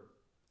October.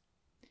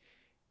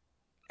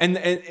 And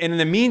in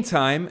the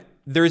meantime,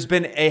 there's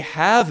been a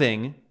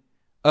halving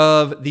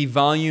of the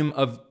volume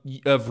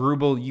of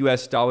ruble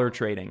US dollar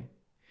trading.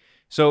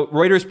 So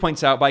Reuters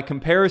points out, by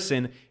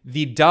comparison,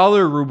 the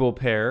dollar-ruble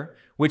pair,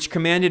 which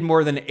commanded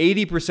more than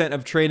 80%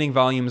 of trading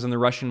volumes on the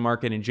Russian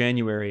market in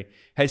January,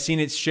 has seen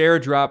its share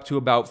drop to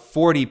about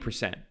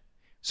 40%.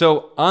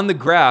 So on the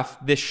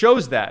graph, this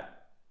shows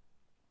that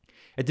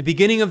at the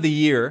beginning of the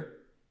year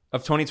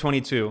of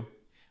 2022,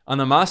 on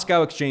the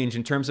Moscow exchange,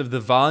 in terms of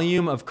the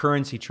volume of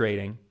currency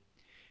trading,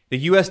 the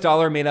US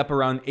dollar made up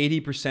around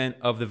 80%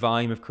 of the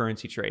volume of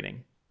currency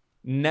trading.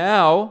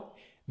 Now,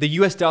 the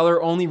US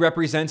dollar only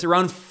represents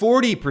around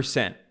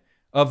 40%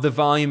 of the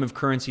volume of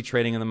currency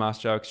trading on the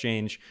Moscow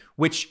exchange,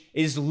 which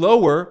is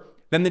lower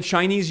than the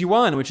Chinese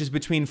yuan, which is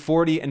between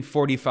 40 and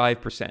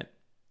 45%.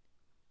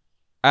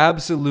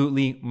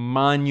 Absolutely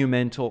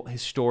monumental,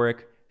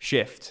 historic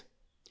shift.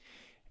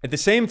 At the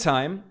same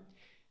time,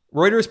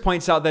 Reuters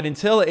points out that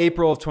until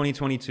April of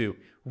 2022,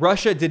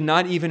 Russia did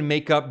not even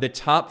make up the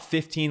top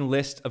 15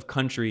 list of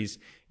countries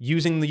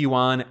using the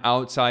yuan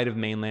outside of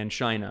mainland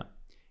China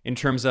in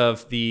terms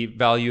of the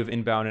value of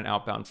inbound and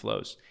outbound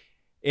flows.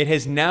 It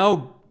has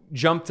now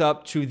jumped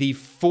up to the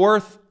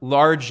fourth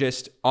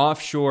largest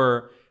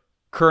offshore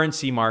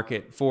currency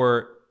market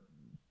for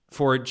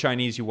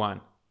Chinese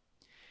yuan.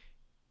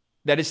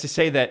 That is to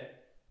say that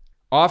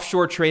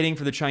offshore trading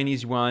for the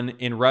Chinese yuan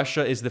in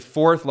Russia is the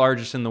fourth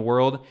largest in the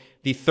world.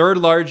 The third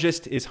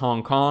largest is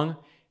Hong Kong.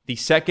 The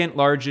second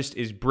largest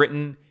is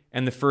Britain.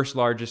 And the first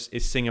largest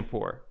is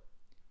Singapore.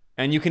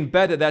 And you can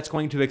bet that that's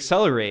going to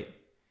accelerate.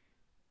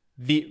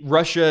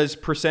 Russia's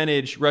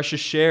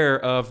share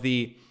of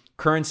the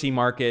currency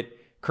market,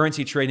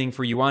 currency trading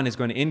for yuan is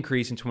going to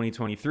increase in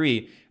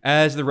 2023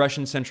 as the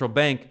Russian central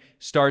bank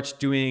starts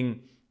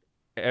doing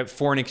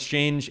foreign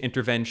exchange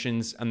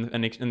interventions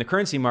in the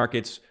currency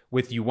markets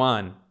with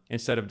yuan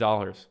instead of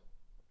dollars.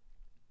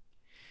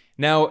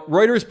 Now,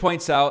 Reuters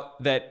points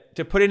out that,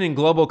 to put it in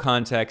global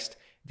context,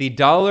 the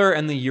dollar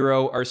and the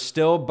euro are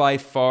still by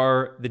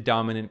far the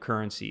dominant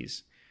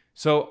currencies.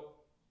 So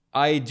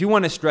I do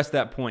want to stress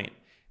that point,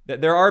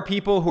 that there are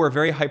people who are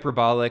very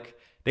hyperbolic.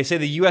 They say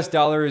the US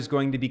dollar is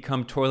going to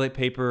become toilet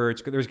paper.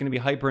 There's going to be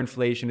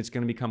hyperinflation. It's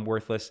going to become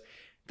worthless.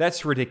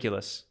 That's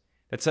ridiculous.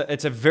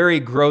 It's a very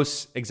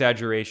gross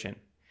exaggeration.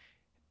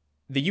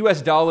 The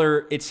US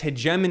dollar, its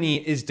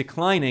hegemony is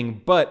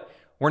declining, but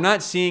we're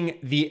not seeing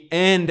the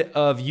end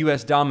of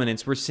US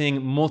dominance. We're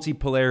seeing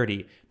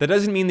multipolarity. That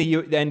doesn't mean the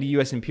end of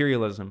US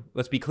imperialism.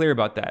 Let's be clear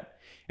about that.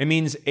 It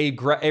means a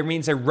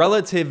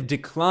relative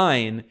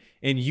decline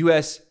in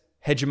US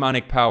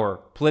hegemonic power,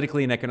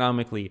 politically and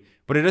economically.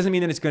 But it doesn't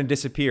mean that it's going to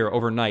disappear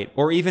overnight,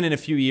 or even in a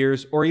few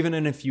years, or even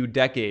in a few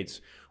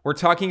decades. We're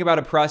talking about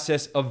a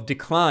process of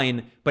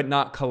decline, but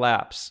not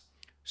collapse.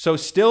 So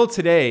still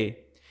today,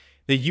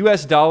 the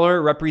US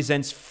dollar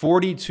represents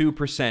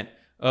 42%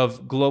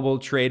 of global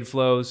trade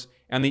flows,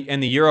 and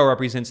the euro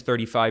represents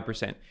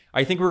 35%.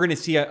 I think we're going to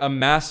see a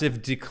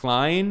massive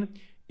decline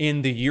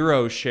in the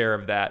euro share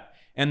of that,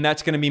 and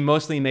that's going to be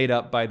mostly made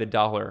up by the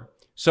dollar.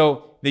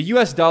 So the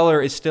US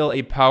dollar is still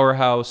a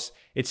powerhouse.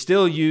 It's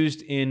still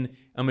used in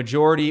a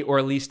majority, or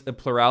at least a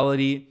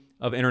plurality,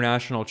 of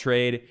international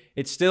trade.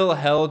 It's still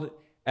held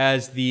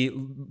as the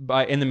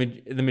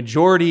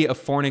majority of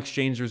foreign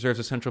exchange reserves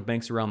of central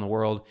banks around the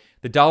world.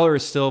 The dollar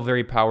is still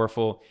very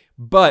powerful,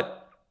 but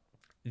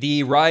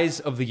the rise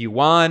of the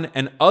yuan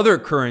and other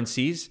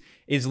currencies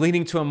is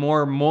leading to a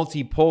more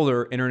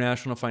multipolar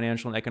international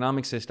financial and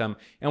economic system.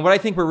 And what I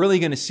think we're really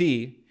going to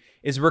see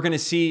is we're going to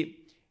see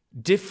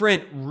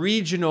different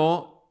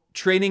regional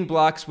trading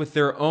blocks with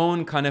their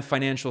own kind of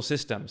financial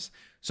systems.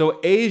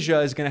 So Asia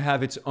is going to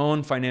have its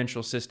own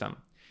financial system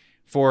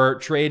for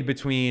trade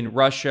between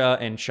Russia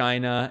and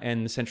China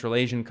and the Central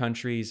Asian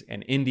countries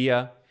and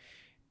India.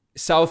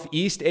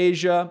 Southeast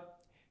Asia,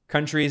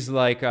 countries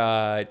like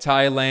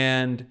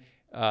Thailand,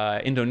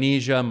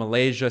 Indonesia,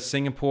 Malaysia,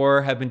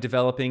 Singapore have been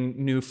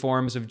developing new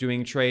forms of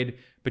doing trade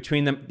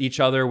between each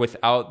other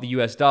without the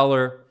US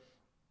dollar.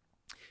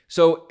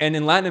 So, and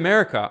in Latin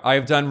America,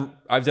 I've done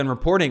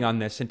reporting on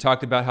this and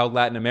talked about how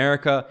Latin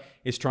America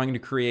is trying to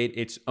create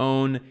its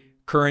own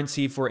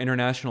currency for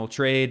international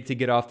trade to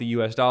get off the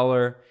US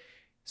dollar.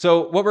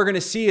 So what we're going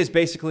to see is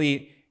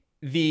basically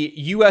the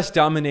US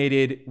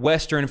dominated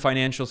Western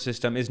financial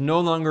system is no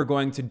longer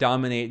going to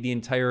dominate the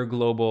entire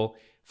global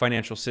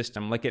financial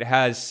system like it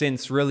has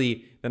since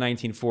really the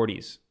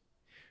 1940s.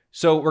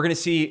 So we're going to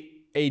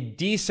see a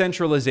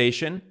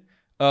decentralization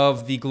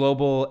of the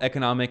global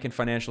economic and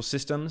financial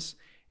systems,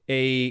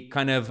 a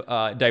kind of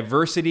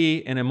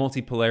diversity and a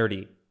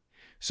multipolarity.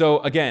 So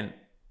again,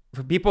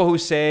 for people who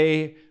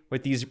say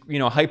with these,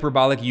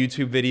 hyperbolic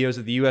YouTube videos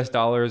that the US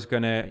dollar is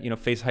going to,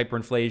 face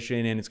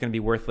hyperinflation and it's going to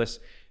be worthless,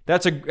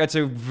 that's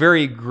a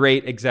very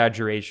great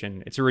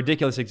exaggeration. It's a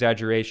ridiculous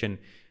exaggeration.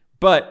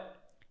 But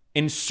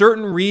in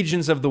certain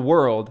regions of the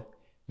world,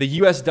 the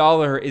US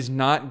dollar is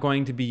not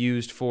going to be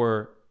used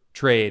for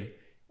trade,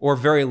 or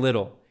very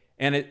little.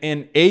 And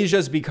Asia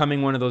is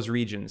becoming one of those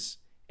regions.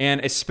 And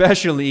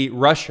especially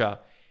Russia,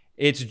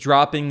 it's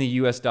dropping the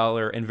US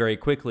dollar, and very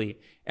quickly.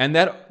 And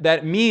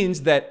that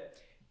means that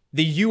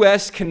the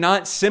US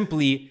cannot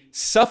simply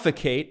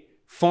suffocate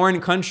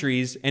foreign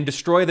countries and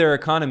destroy their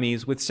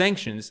economies with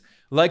sanctions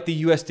like the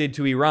US did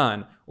to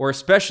Iran, or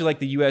especially like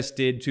the US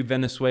did to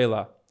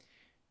Venezuela,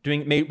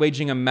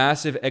 waging a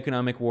massive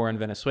economic war in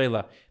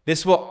Venezuela.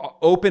 This will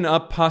open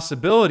up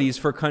possibilities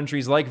for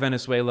countries like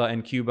Venezuela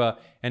and Cuba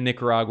and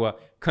Nicaragua,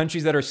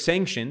 countries that are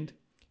sanctioned,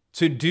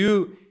 to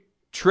do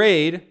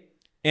trade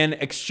and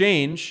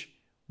exchange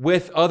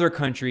with other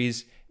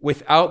countries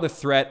without the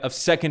threat of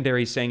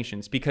secondary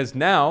sanctions. Because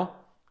now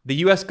the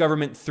US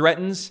government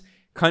threatens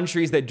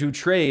countries that do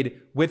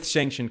trade with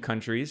sanctioned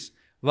countries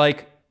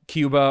like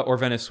Cuba or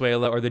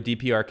Venezuela or the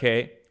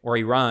DPRK or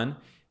Iran.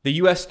 The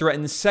US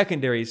threatens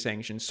secondary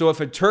sanctions. So if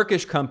a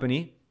Turkish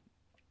company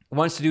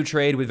wants to do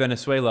trade with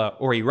Venezuela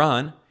or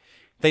Iran,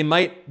 they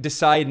might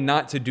decide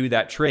not to do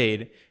that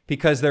trade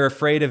because they're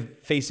afraid of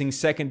facing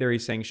secondary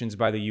sanctions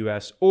by the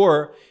US,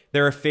 or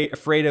they're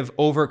afraid of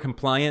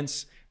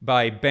over-compliance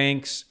by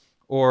banks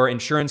or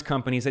insurance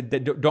companies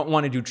that don't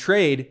want to do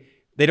trade.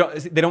 They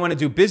don't want to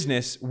do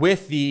business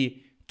with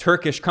the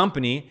Turkish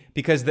company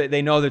because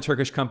they know the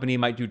Turkish company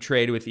might do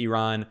trade with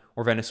Iran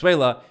or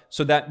Venezuela.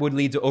 So that would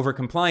lead to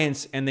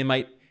overcompliance, and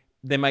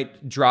they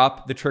might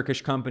drop the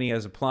Turkish company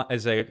as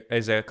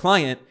a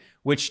client,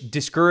 which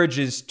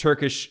discourages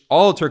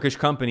all Turkish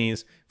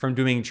companies from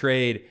doing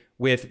trade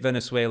with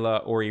Venezuela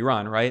or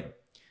Iran, right?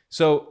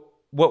 So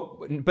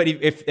but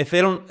if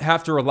they don't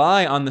have to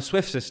rely on the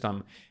SWIFT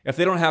system, if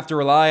they don't have to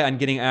rely on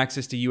getting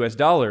access to US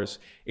dollars,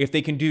 if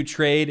they can do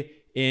trade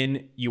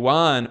in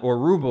yuan or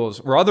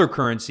rubles or other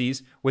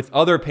currencies with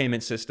other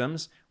payment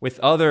systems, with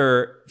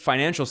other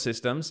financial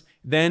systems,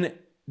 then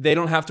they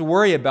don't have to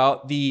worry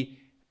about the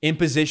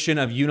imposition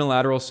of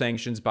unilateral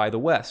sanctions by the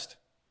West.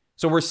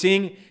 So we're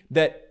seeing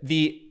that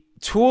the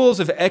tools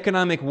of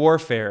economic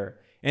warfare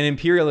and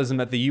imperialism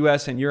that the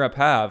US and Europe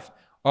have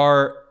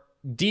are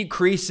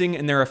decreasing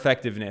in their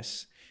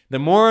effectiveness. The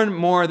more and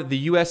more that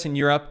the US and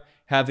Europe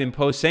have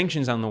imposed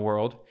sanctions on the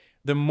world,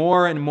 the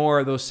more and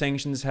more those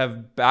sanctions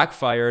have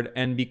backfired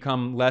and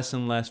become less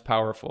and less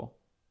powerful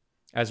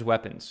as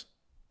weapons.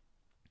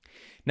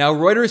 Now,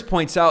 Reuters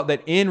points out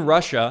that in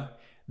Russia,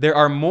 there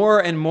are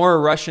more and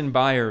more Russian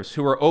buyers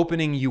who are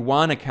opening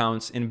yuan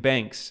accounts in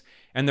banks,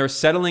 and they're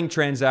settling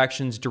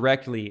transactions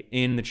directly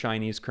in the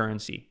Chinese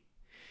currency.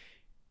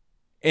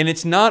 And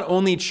it's not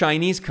only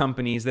Chinese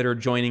companies that are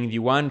joining the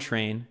yuan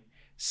train.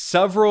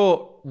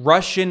 Several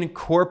Russian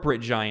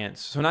corporate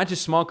giants, so not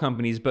just small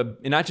companies,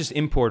 but not just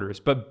importers,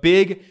 but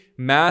big,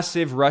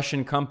 massive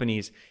Russian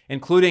companies,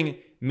 including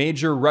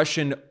major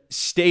Russian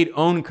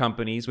state-owned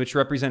companies, which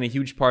represent a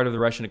huge part of the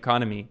Russian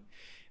economy.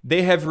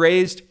 They have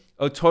raised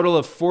a total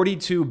of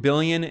 42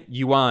 billion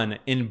yuan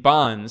in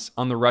bonds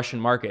on the Russian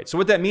market. So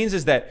what that means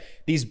is that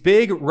these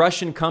big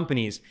Russian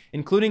companies,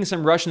 including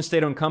some Russian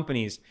state-owned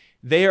companies,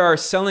 they are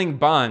selling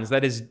bonds,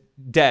 that is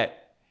debt,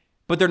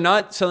 but they're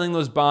not selling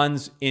those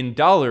bonds in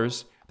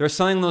dollars. They're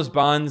selling those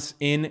bonds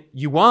in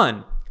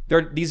yuan.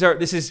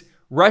 This is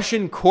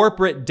Russian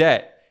corporate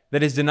debt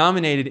that is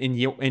denominated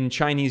in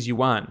Chinese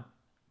yuan.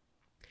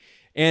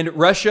 And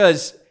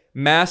Russia's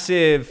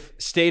massive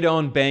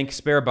state-owned bank,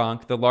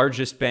 Sberbank, the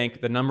largest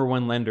bank, the number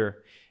one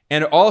lender,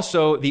 and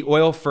also the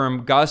oil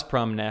firm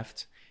Gazprom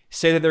Neft,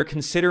 say that they're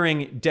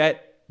considering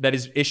debt that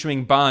is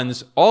issuing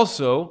bonds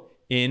also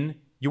in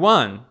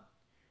yuan.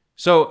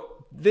 So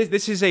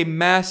this is a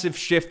massive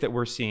shift that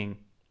we're seeing.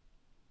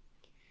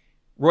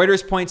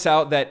 Reuters points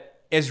out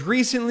that as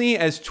recently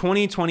as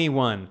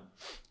 2021,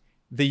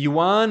 the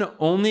yuan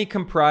only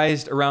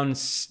comprised around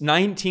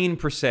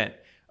 19%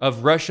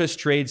 of Russia's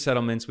trade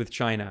settlements with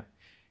China,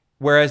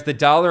 whereas the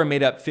dollar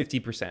made up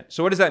 50%.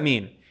 So what does that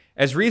mean?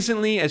 As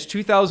recently as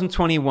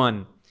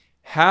 2021,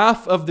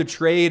 half of the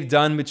trade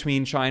done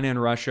between China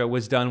and Russia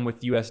was done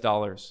with US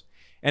dollars,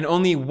 and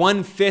only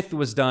 1/5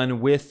 was done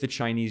with the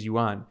Chinese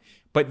yuan.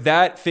 But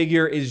that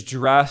figure is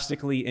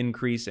drastically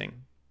increasing.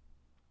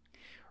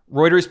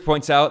 Reuters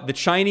points out the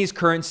Chinese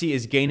currency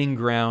is gaining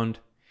ground,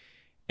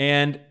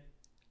 and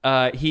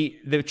Reuters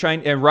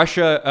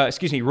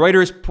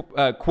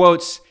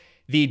quotes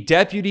the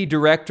deputy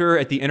director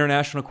at the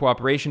International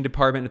Cooperation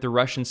Department at the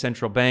Russian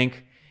Central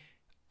Bank,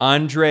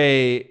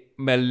 Andrei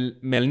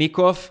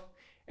Melnikov,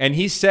 and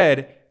he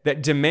said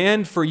that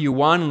demand for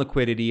yuan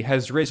liquidity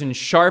has risen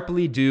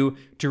sharply due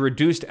to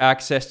reduced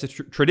access to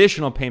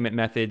traditional payment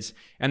methods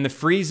and the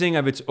freezing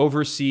of its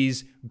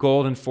overseas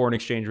gold and foreign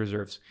exchange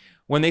reserves.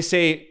 When they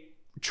say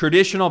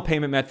traditional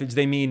payment methods,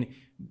 they mean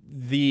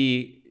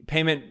the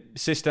payment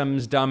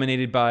systems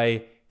dominated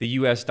by the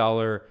US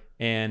dollar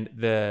and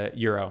the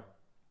euro.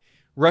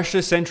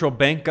 Russia's central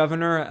bank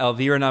governor,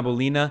 Elvira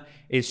Nabiullina,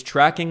 is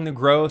tracking the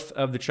growth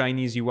of the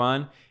Chinese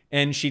yuan,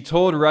 and she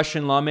told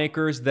Russian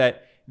lawmakers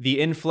that the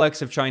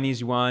influx of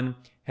Chinese yuan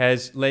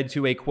has led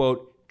to a,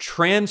 quote,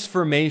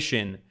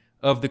 transformation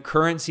of the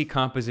currency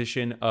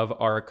composition of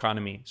our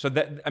economy. So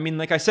that, I mean,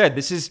 like I said,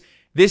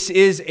 this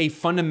is a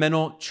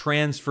fundamental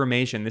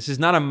transformation. This is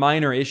not a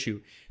minor issue.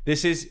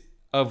 This is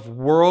of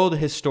world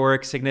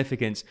historic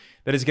significance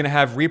that is going to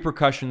have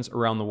repercussions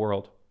around the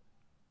world.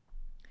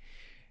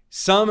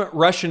 Some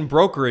Russian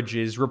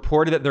brokerages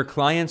reported that their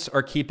clients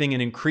are keeping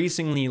an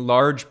increasingly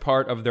large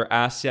part of their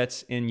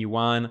assets in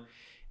yuan.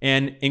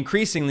 And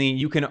increasingly,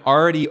 you can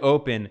already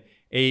open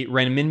a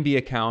renminbi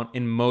account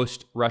in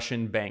most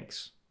Russian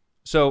banks.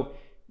 So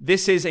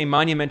this is a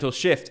monumental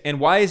shift. And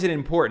why is it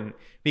important?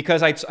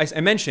 Because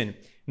I mentioned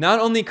not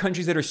only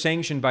countries that are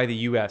sanctioned by the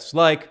US,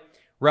 like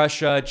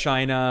Russia,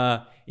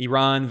 China,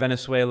 Iran,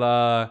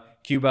 Venezuela,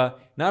 Cuba,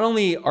 not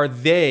only are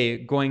they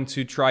going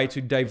to try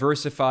to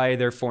diversify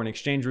their foreign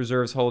exchange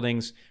reserves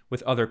holdings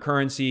with other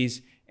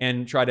currencies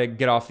and try to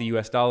get off the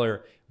US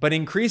dollar, but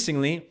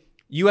increasingly,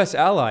 US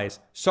allies.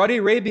 Saudi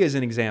Arabia is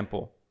an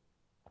example.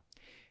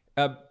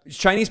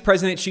 Chinese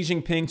President Xi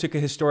Jinping took a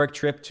historic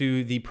trip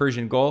to the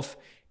Persian Gulf,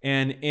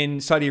 and in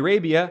Saudi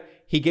Arabia,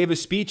 he gave a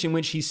speech in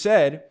which he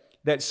said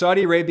that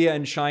Saudi Arabia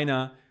and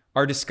China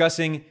are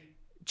discussing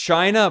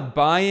China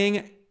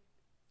buying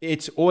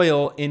its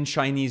oil in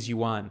Chinese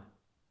yuan.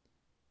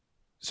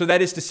 So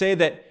that is to say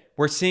that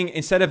we're seeing,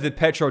 instead of the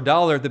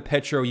petrodollar, the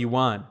petro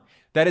yuan.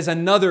 That is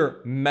another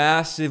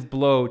massive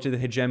blow to the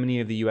hegemony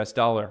of the US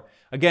dollar.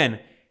 Again,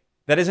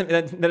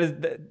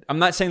 I'm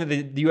not saying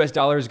that the US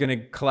dollar is going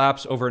to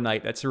collapse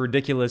overnight. That's a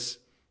ridiculous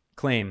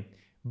claim.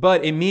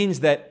 But it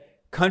means that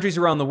countries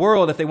around the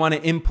world, if they want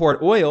to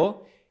import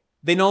oil,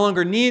 they no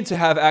longer need to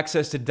have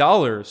access to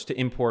dollars to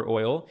import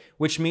oil,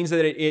 which means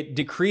that it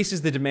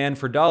decreases the demand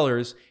for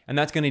dollars, and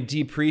that's going to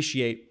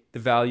depreciate the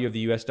value of the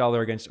US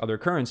dollar against other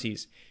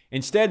currencies.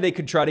 Instead, they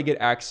could try to get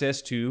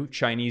access to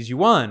Chinese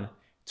yuan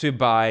to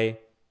buy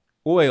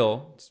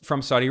oil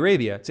from Saudi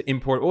Arabia, to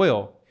import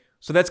oil.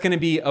 So that's going to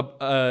be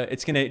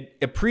it's going to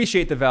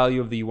appreciate the value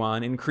of the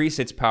yuan, increase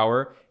its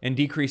power, and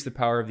decrease the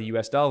power of the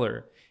US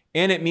dollar.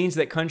 And it means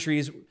that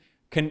countries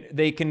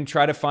can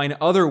try to find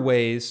other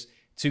ways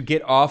to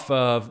get off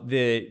of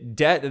the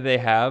debt that they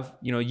have,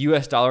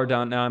 US dollar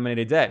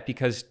denominated debt.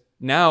 Because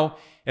now,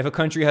 if a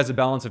country has a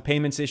balance of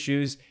payments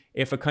issues,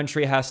 if a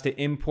country has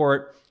to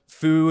import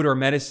food or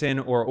medicine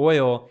or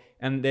oil,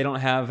 and they don't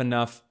have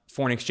enough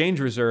foreign exchange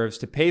reserves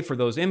to pay for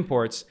those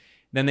imports,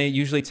 then they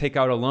usually take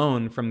out a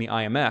loan from the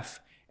IMF.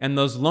 And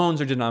those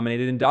loans are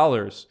denominated in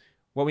dollars.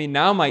 What we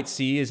now might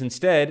see is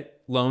instead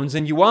loans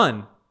in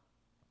yuan.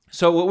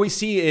 So what we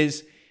see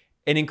is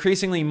an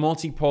increasingly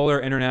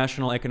multipolar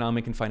international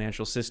economic and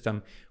financial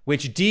system,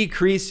 which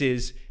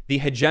decreases the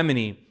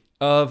hegemony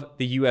of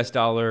the US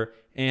dollar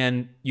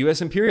and US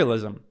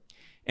imperialism.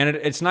 And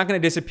it's not going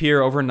to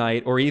disappear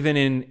overnight or even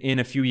in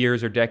a few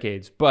years or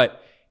decades,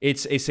 but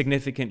it's a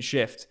significant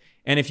shift.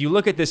 And if you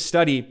look at this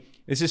study,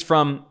 this is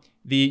from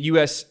the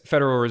US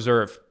Federal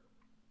Reserve.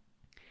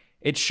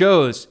 It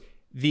shows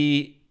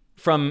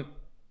from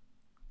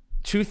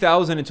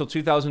 2000 until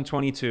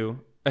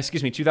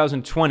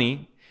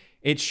 2020,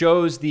 it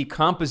shows the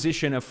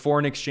composition of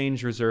foreign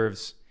exchange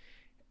reserves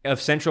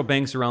of central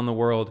banks around the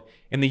world.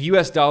 And the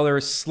US dollar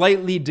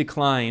slightly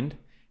declined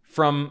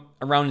from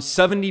around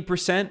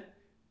 70%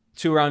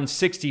 to around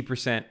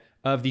 60%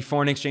 of the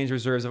foreign exchange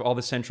reserves of all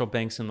the central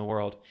banks in the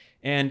world.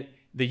 And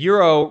the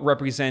euro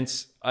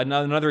represents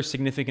another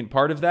significant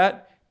part of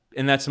that,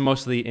 and that's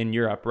mostly in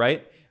Europe,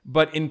 right?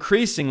 But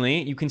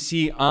increasingly, you can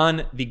see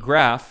on the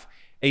graph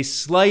a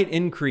slight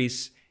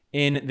increase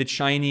in the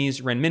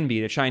Chinese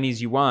renminbi, the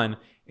Chinese yuan,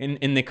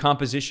 in the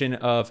composition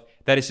of,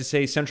 that is to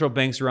say, central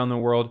banks around the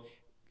world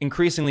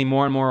increasingly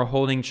more and more are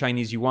holding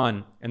Chinese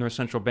yuan in their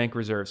central bank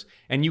reserves.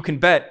 And you can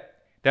bet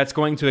that's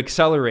going to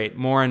accelerate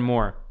more and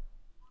more.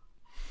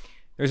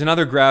 There's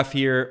another graph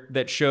here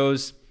that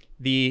shows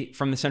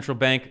from the central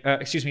bank,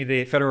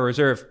 the Federal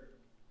Reserve,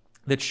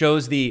 that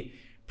shows the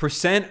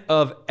percent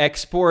of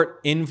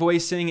export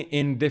invoicing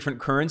in different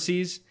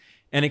currencies,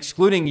 and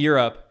excluding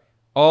Europe,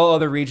 all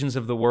other regions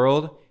of the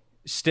world,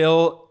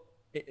 still,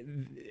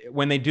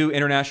 when they do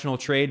international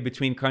trade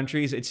between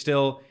countries, it's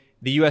still,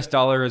 the US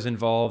dollar is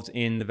involved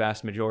in the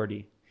vast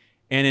majority.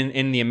 And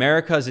in the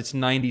Americas, it's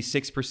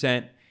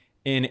 96%.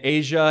 In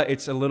Asia,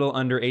 it's a little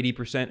under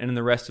 80%. And in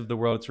the rest of the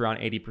world, it's around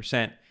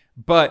 80%.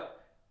 But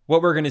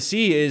what we're going to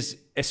see is,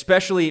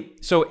 especially,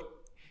 so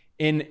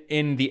in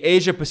the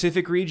Asia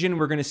Pacific region,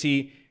 we're going to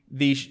see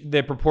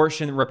the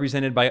proportion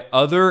represented by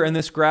other in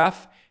this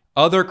graph.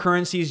 Other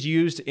currencies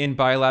used in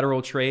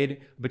bilateral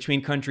trade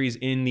between countries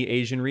in the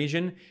Asian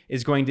region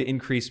is going to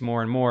increase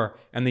more and more,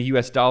 and the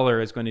US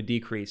dollar is going to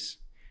decrease.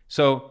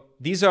 So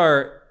these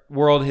are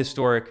world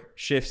historic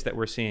shifts that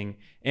we're seeing.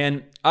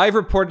 And I've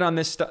reported on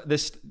this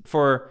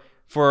for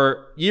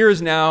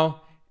years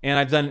now, and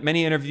I've done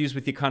many interviews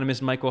with the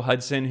economist Michael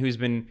Hudson, who's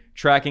been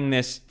tracking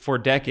this for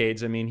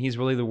decades. I mean, he's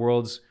really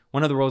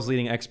one of the world's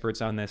leading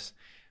experts on this.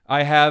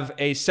 I have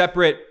a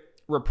separate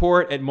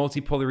report at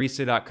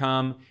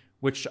multipolarista.com,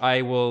 which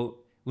I will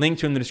link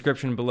to in the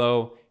description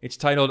below. It's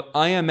titled,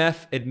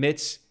 IMF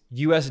Admits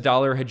US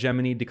Dollar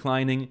Hegemony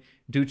Declining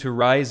Due to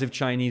Rise of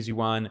Chinese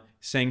Yuan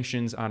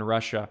Sanctions on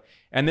Russia.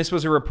 And this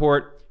was a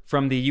report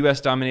from the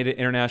US-dominated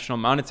International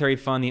Monetary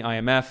Fund, the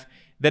IMF,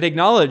 that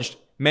acknowledged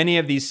many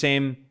of these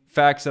same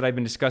facts that I've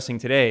been discussing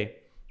today.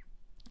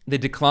 The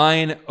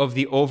decline of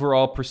the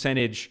overall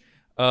percentage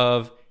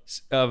of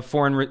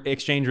foreign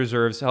exchange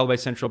reserves held by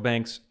central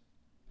banks,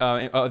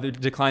 the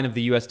decline of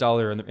the US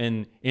dollar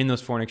in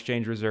those foreign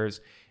exchange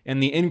reserves,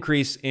 and the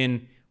increase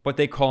in what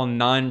they call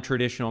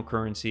non-traditional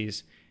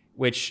currencies,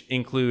 which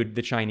include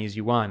the Chinese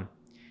yuan.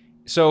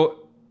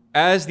 So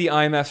as the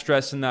IMF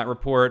stressed in that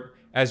report,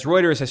 as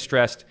Reuters has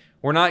stressed,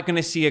 we're not going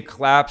to see a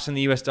collapse in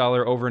the US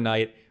dollar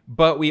overnight,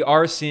 but we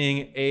are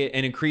seeing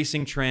an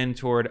increasing trend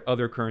toward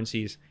other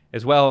currencies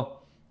as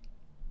well.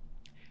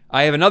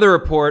 I have another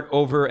report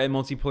over at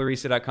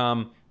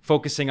multipolarista.com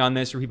focusing on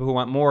this for people who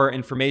want more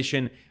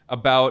information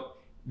about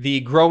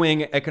the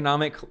growing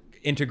economic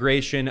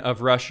integration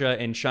of Russia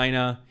and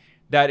China.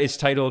 That is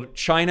titled,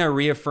 China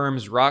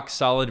Reaffirms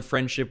Rock-Solid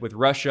Friendship with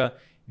Russia,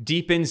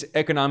 Deepens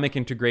Economic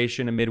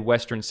Integration Amid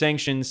Western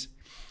Sanctions.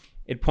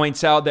 It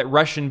points out that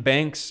Russian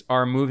banks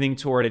are moving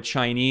toward a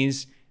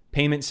Chinese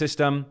payment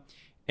system,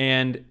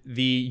 and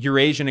the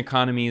Eurasian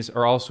economies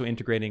are also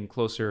integrating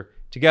closer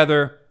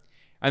together.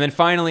 And then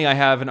finally, I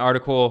have an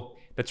article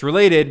that's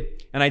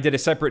related, and I did a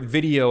separate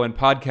video and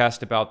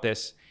podcast about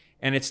this.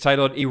 and it's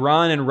titled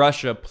Iran and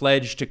Russia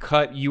Pledge to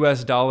Cut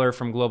US Dollar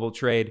from Global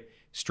Trade,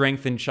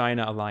 Strengthen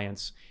China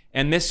Alliance.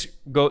 And this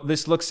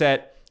looks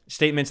at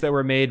statements that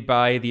were made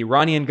by the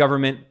Iranian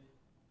government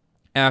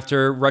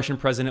after Russian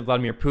President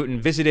Vladimir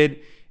Putin visited,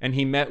 and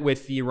he met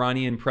with the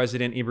Iranian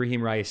President Ibrahim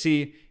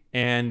Raisi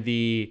and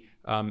the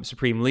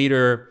Supreme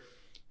Leader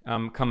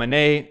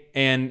Khamenei,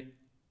 and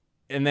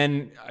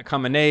then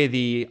Khamenei,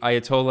 the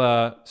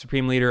Ayatollah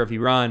Supreme Leader of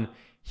Iran,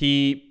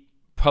 he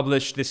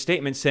published this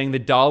statement saying the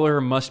dollar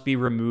must be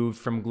removed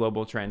from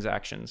global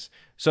transactions.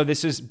 So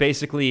this is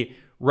basically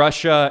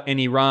Russia and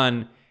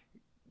Iran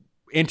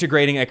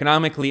integrating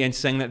economically and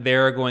saying that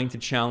they're going to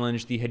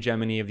challenge the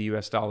hegemony of the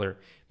US dollar.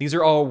 These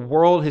are all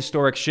world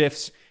historic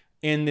shifts.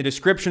 In the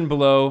description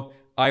below,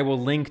 I will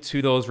link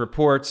to those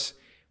reports,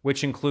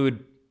 which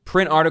include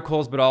print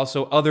articles, but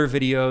also other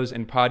videos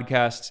and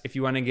podcasts if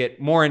you want to get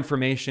more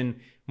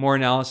information, more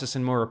analysis,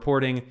 and more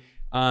reporting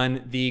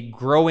on the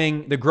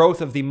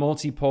growth of the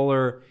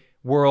multipolar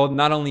world,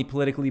 not only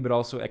politically, but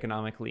also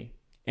economically,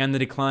 and the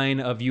decline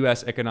of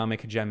US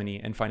economic hegemony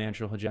and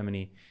financial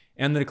hegemony,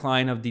 and the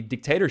decline of the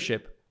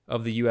dictatorship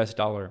of the US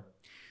dollar.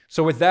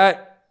 So with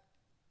that,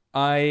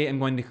 I am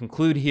going to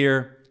conclude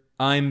here.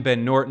 I'm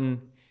Ben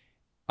Norton.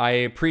 I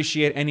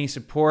appreciate any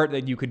support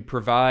that you could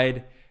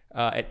provide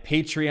at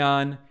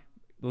Patreon.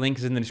 The link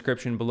is in the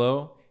description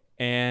below.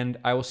 And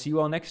I will see you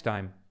all next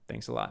time.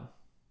 Thanks a lot.